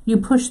 You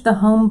push the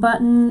home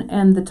button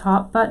and the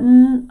top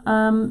button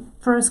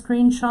for a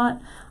screenshot.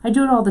 I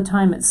do it all the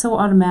time. It's so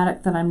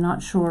automatic that I'm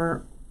not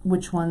sure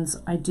which ones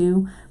I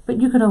do,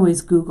 but you could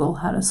always Google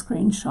how to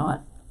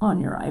screenshot on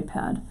your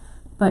iPad.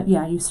 But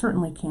yeah, you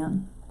certainly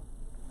can.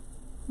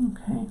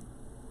 Okay.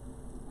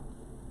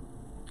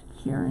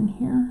 Here and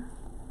here.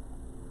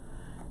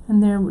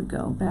 And there we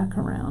go, back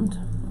around.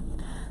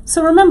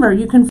 So remember,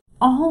 you can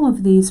all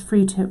of these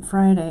Free Tip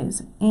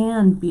Fridays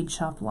and Bead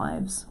Shop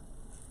Lives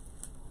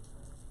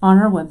on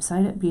our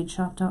website at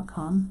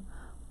beadshop.com.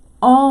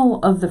 All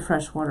of the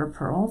freshwater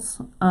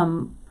pearls.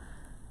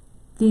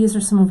 These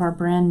are some of our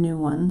brand new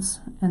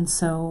ones, and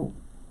so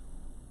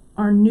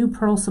our new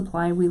pearl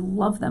supply, we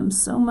love them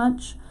so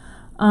much.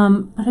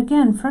 But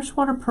again,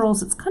 freshwater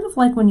pearls, it's kind of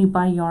like when you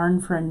buy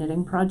yarn for a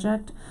knitting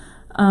project.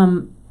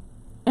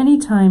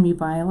 Anytime you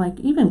buy, like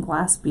even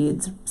glass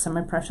beads,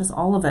 semi-precious,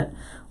 all of it,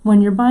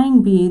 when you're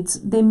buying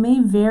beads, they may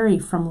vary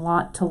from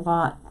lot to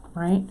lot,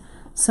 right?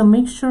 So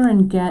make sure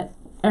and get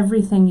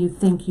everything you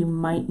think you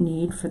might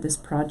need for this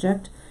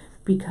project,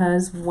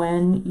 because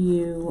when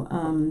you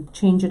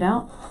change it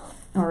out,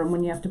 or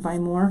when you have to buy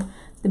more,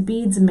 the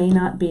beads may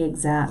not be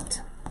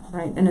exact,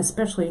 right? And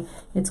especially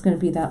it's going to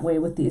be that way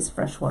with these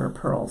freshwater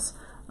pearls.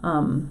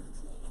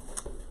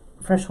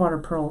 Freshwater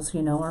pearls,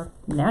 you know, are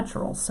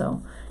natural,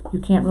 so you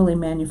can't really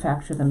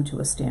manufacture them to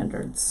a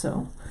standard,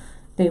 so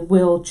they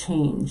will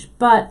change.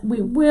 But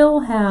we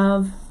will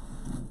have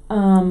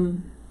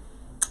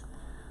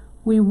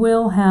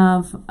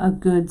a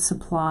good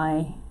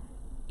supply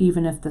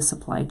even if the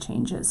supply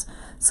changes.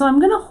 So I'm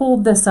going to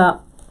hold this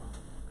up,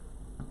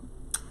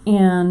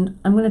 and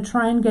I'm going to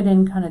try and get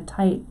in kind of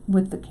tight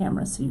with the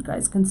camera so you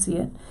guys can see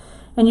it.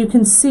 And you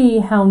can see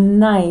how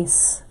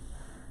nice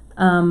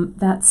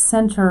that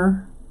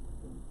center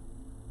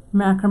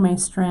macrame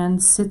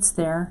strand sits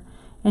there,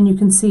 and you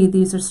can see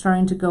these are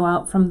starting to go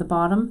out from the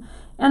bottom.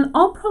 And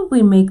I'll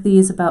probably make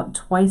these about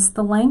twice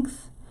the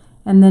length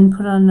and then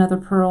put on another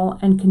pearl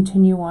and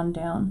continue on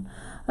down.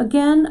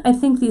 Again, I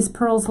think these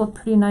pearls look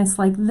pretty nice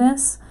like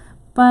this,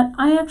 but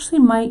I actually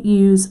might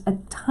use a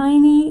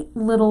tiny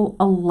little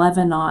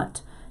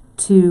 11/0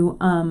 to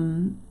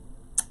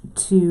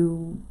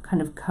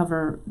kind of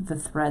cover the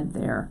thread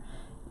there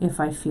if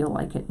I feel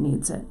like it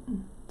needs it.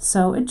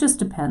 So it just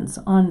depends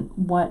on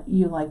what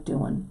you like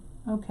doing.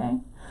 Okay,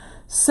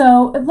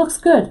 so it looks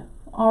good.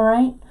 All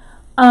right.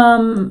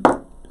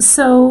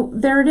 So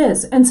there it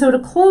is. And so to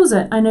close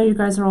it, I know you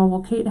guys are all,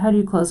 well, Kate, how do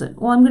you close it?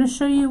 Well, I'm going to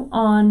show you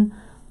on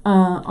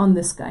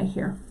this guy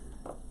here.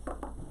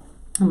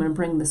 I'm going to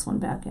bring this one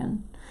back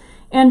in.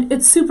 And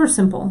it's super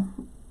simple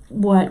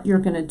what you're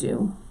going to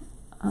do.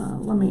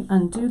 Let me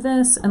undo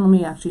this, and let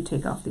me actually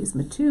take off these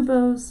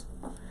matubos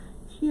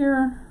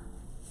here.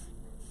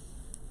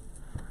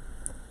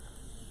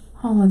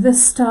 All of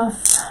this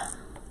stuff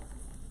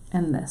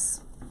and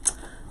this.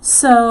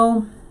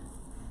 So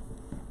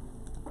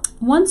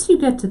once you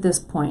get to this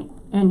point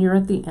and you're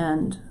at the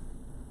end,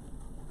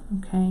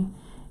 okay,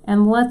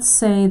 and let's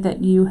say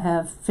that you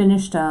have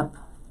finished up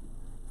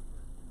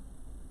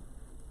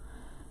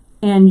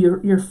and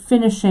you're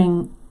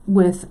finishing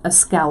with a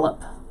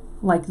scallop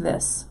like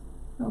this,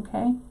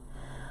 okay,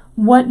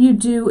 what you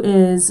do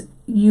is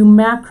you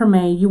want to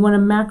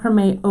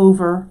macrame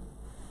over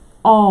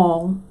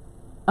all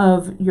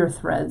of your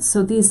threads.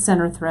 So these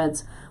center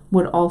threads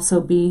would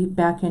also be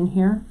back in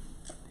here.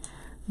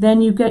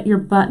 Then you get your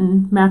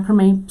button,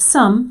 macrame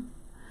some,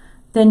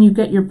 then you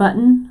get your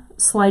button,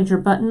 slide your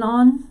button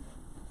on,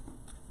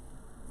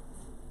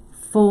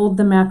 fold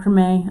the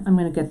macrame. I'm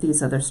going to get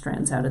these other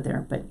strands out of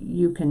there, but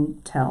you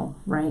can tell,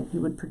 right?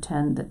 You would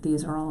pretend that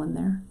these are all in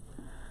there.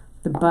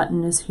 The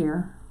button is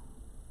here,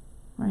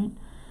 right?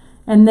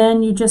 And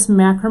then you just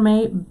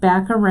macrame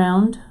back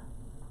around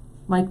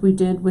like we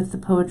did with the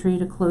poetry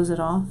to close it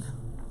off.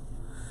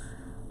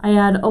 I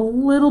add a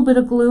little bit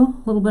of glue,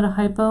 a little bit of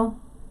hypo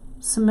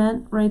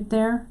cement right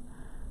there.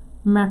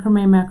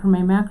 Macrame,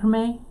 macrame,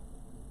 macrame.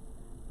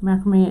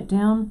 Macrame it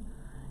down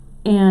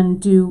and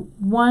do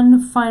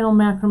one final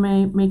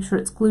macrame, make sure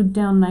it's glued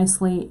down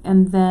nicely,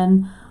 and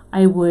then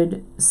I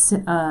would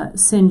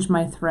singe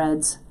my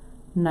threads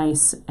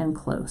nice and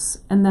close.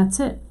 And that's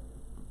it.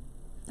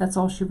 That's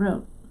all she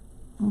wrote.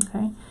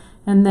 Okay.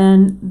 And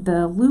then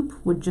the loop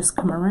would just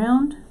come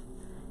around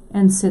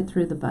and sit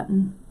through the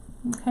button.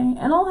 Okay,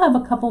 and I'll have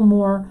a couple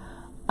more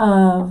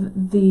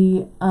of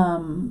the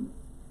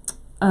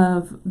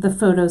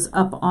photos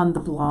up on the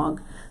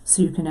blog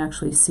so you can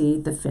actually see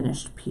the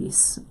finished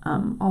piece.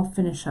 I'll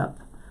finish up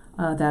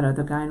that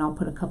other guy, and I'll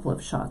put a couple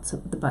of shots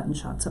of the button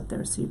shots up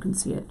there so you can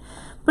see it.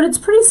 But it's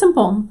pretty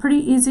simple, pretty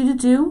easy to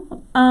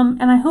do,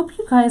 and I hope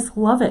you guys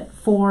love it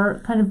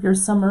for kind of your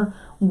summer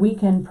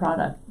weekend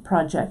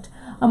project.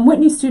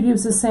 Whitney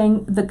Studios is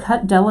saying the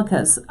cut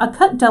delicas. A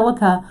cut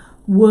delica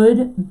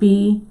would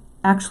be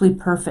actually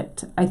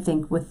perfect, I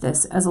think, with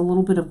this as a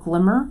little bit of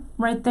glimmer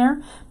right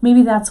there.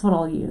 Maybe that's what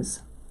I'll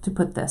use to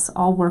put this.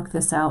 I'll work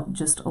this out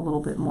just a little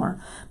bit more.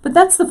 But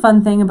that's the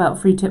fun thing about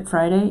Free Tip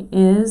Friday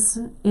is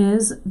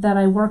that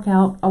I work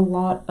out a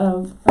lot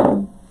of,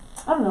 I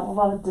don't know, a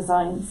lot of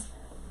designs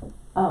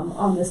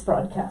on this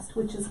broadcast,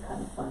 which is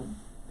kind of fun.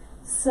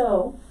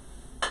 So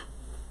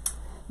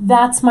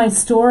that's my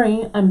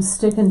story. I'm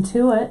sticking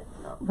to it,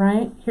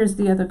 right? Here's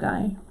the other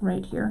guy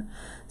right here.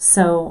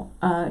 So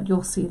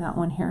you'll see that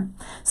one here.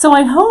 So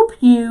I hope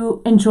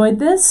you enjoyed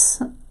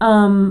this.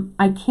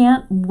 I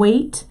can't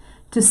wait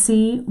to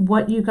see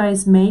what you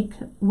guys make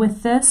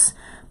with this.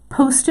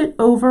 Post it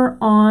over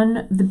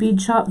on the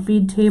Bead Shop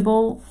Bead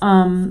Table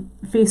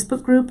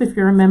Facebook group if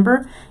you're a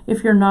member.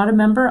 If you're not a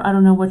member, I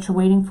don't know what you're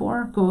waiting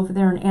for. Go over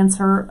there and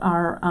answer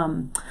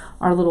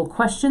our little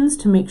questions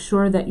to make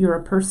sure that you're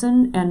a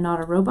person and not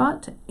a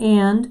robot.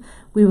 And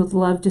we would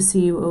love to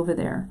see you over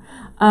there.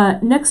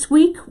 Next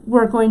week,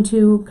 we're going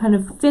to kind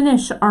of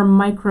finish our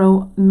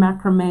micro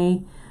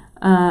macrame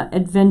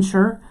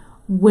adventure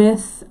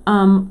with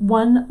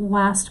one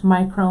last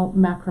micro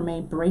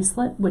macrame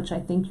bracelet, which I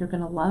think you're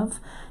going to love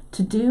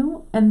to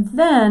do. And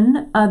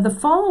then the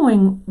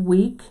following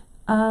week,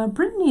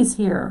 Brittany's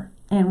here,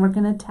 and we're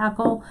going to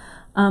tackle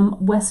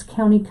West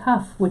County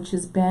Cuff, which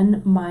has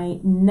been my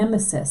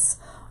nemesis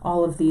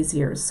all of these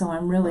years. So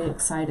I'm really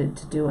excited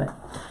to do it.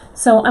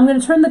 So I'm going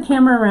to turn the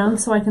camera around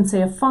so I can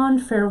say a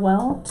fond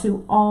farewell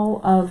to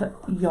all of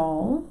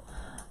y'all.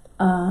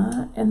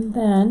 And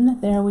then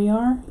there we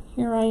are.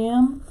 Here I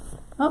am.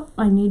 Oh,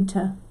 I need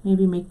to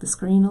maybe make the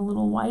screen a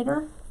little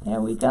wider. There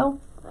we go.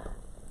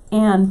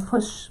 And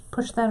push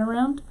that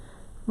around.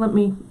 Let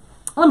me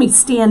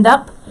stand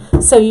up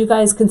so you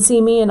guys can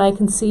see me and I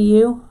can see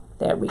you.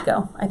 There we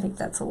go. I think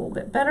that's a little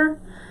bit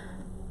better.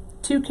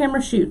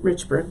 2-camera shoot,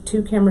 Richburg.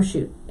 2-camera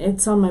shoot.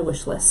 It's on my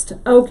wish list.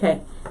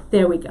 Okay,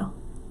 there we go.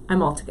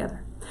 I'm all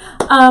together.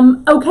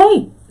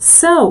 Okay,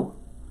 so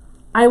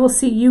I will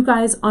see you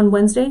guys on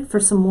Wednesday for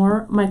some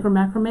more micro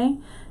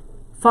macrame.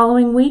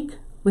 Following week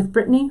with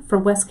Brittany for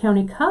West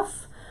County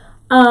Cuff.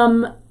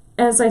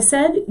 As I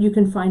said, you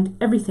can find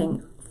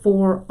everything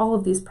for all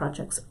of these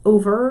projects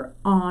over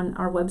on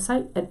our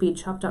website at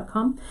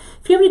beadshop.com.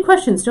 If you have any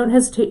questions, don't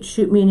hesitate to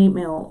shoot me an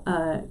email,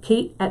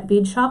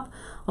 Kate@beadshop.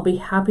 I'll be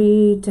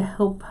happy to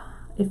help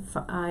if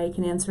I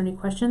can answer any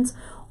questions.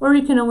 Or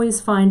you can always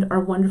find our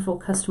wonderful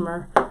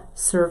customer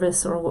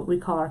service, or what we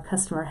call our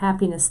customer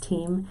happiness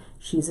team.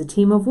 She's a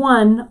team of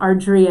one,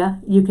 Ardria.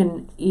 You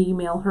can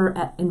email her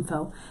at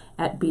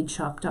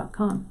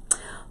info@beadshop.com.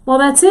 Well,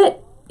 that's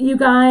it, you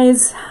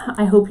guys.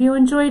 I hope you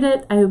enjoyed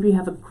it. I hope you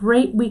have a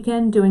great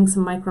weekend doing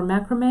some micro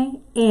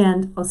macrame,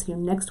 and I'll see you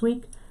next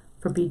week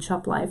for Bead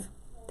Shop Live.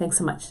 Thanks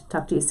so much.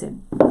 Talk to you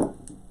soon.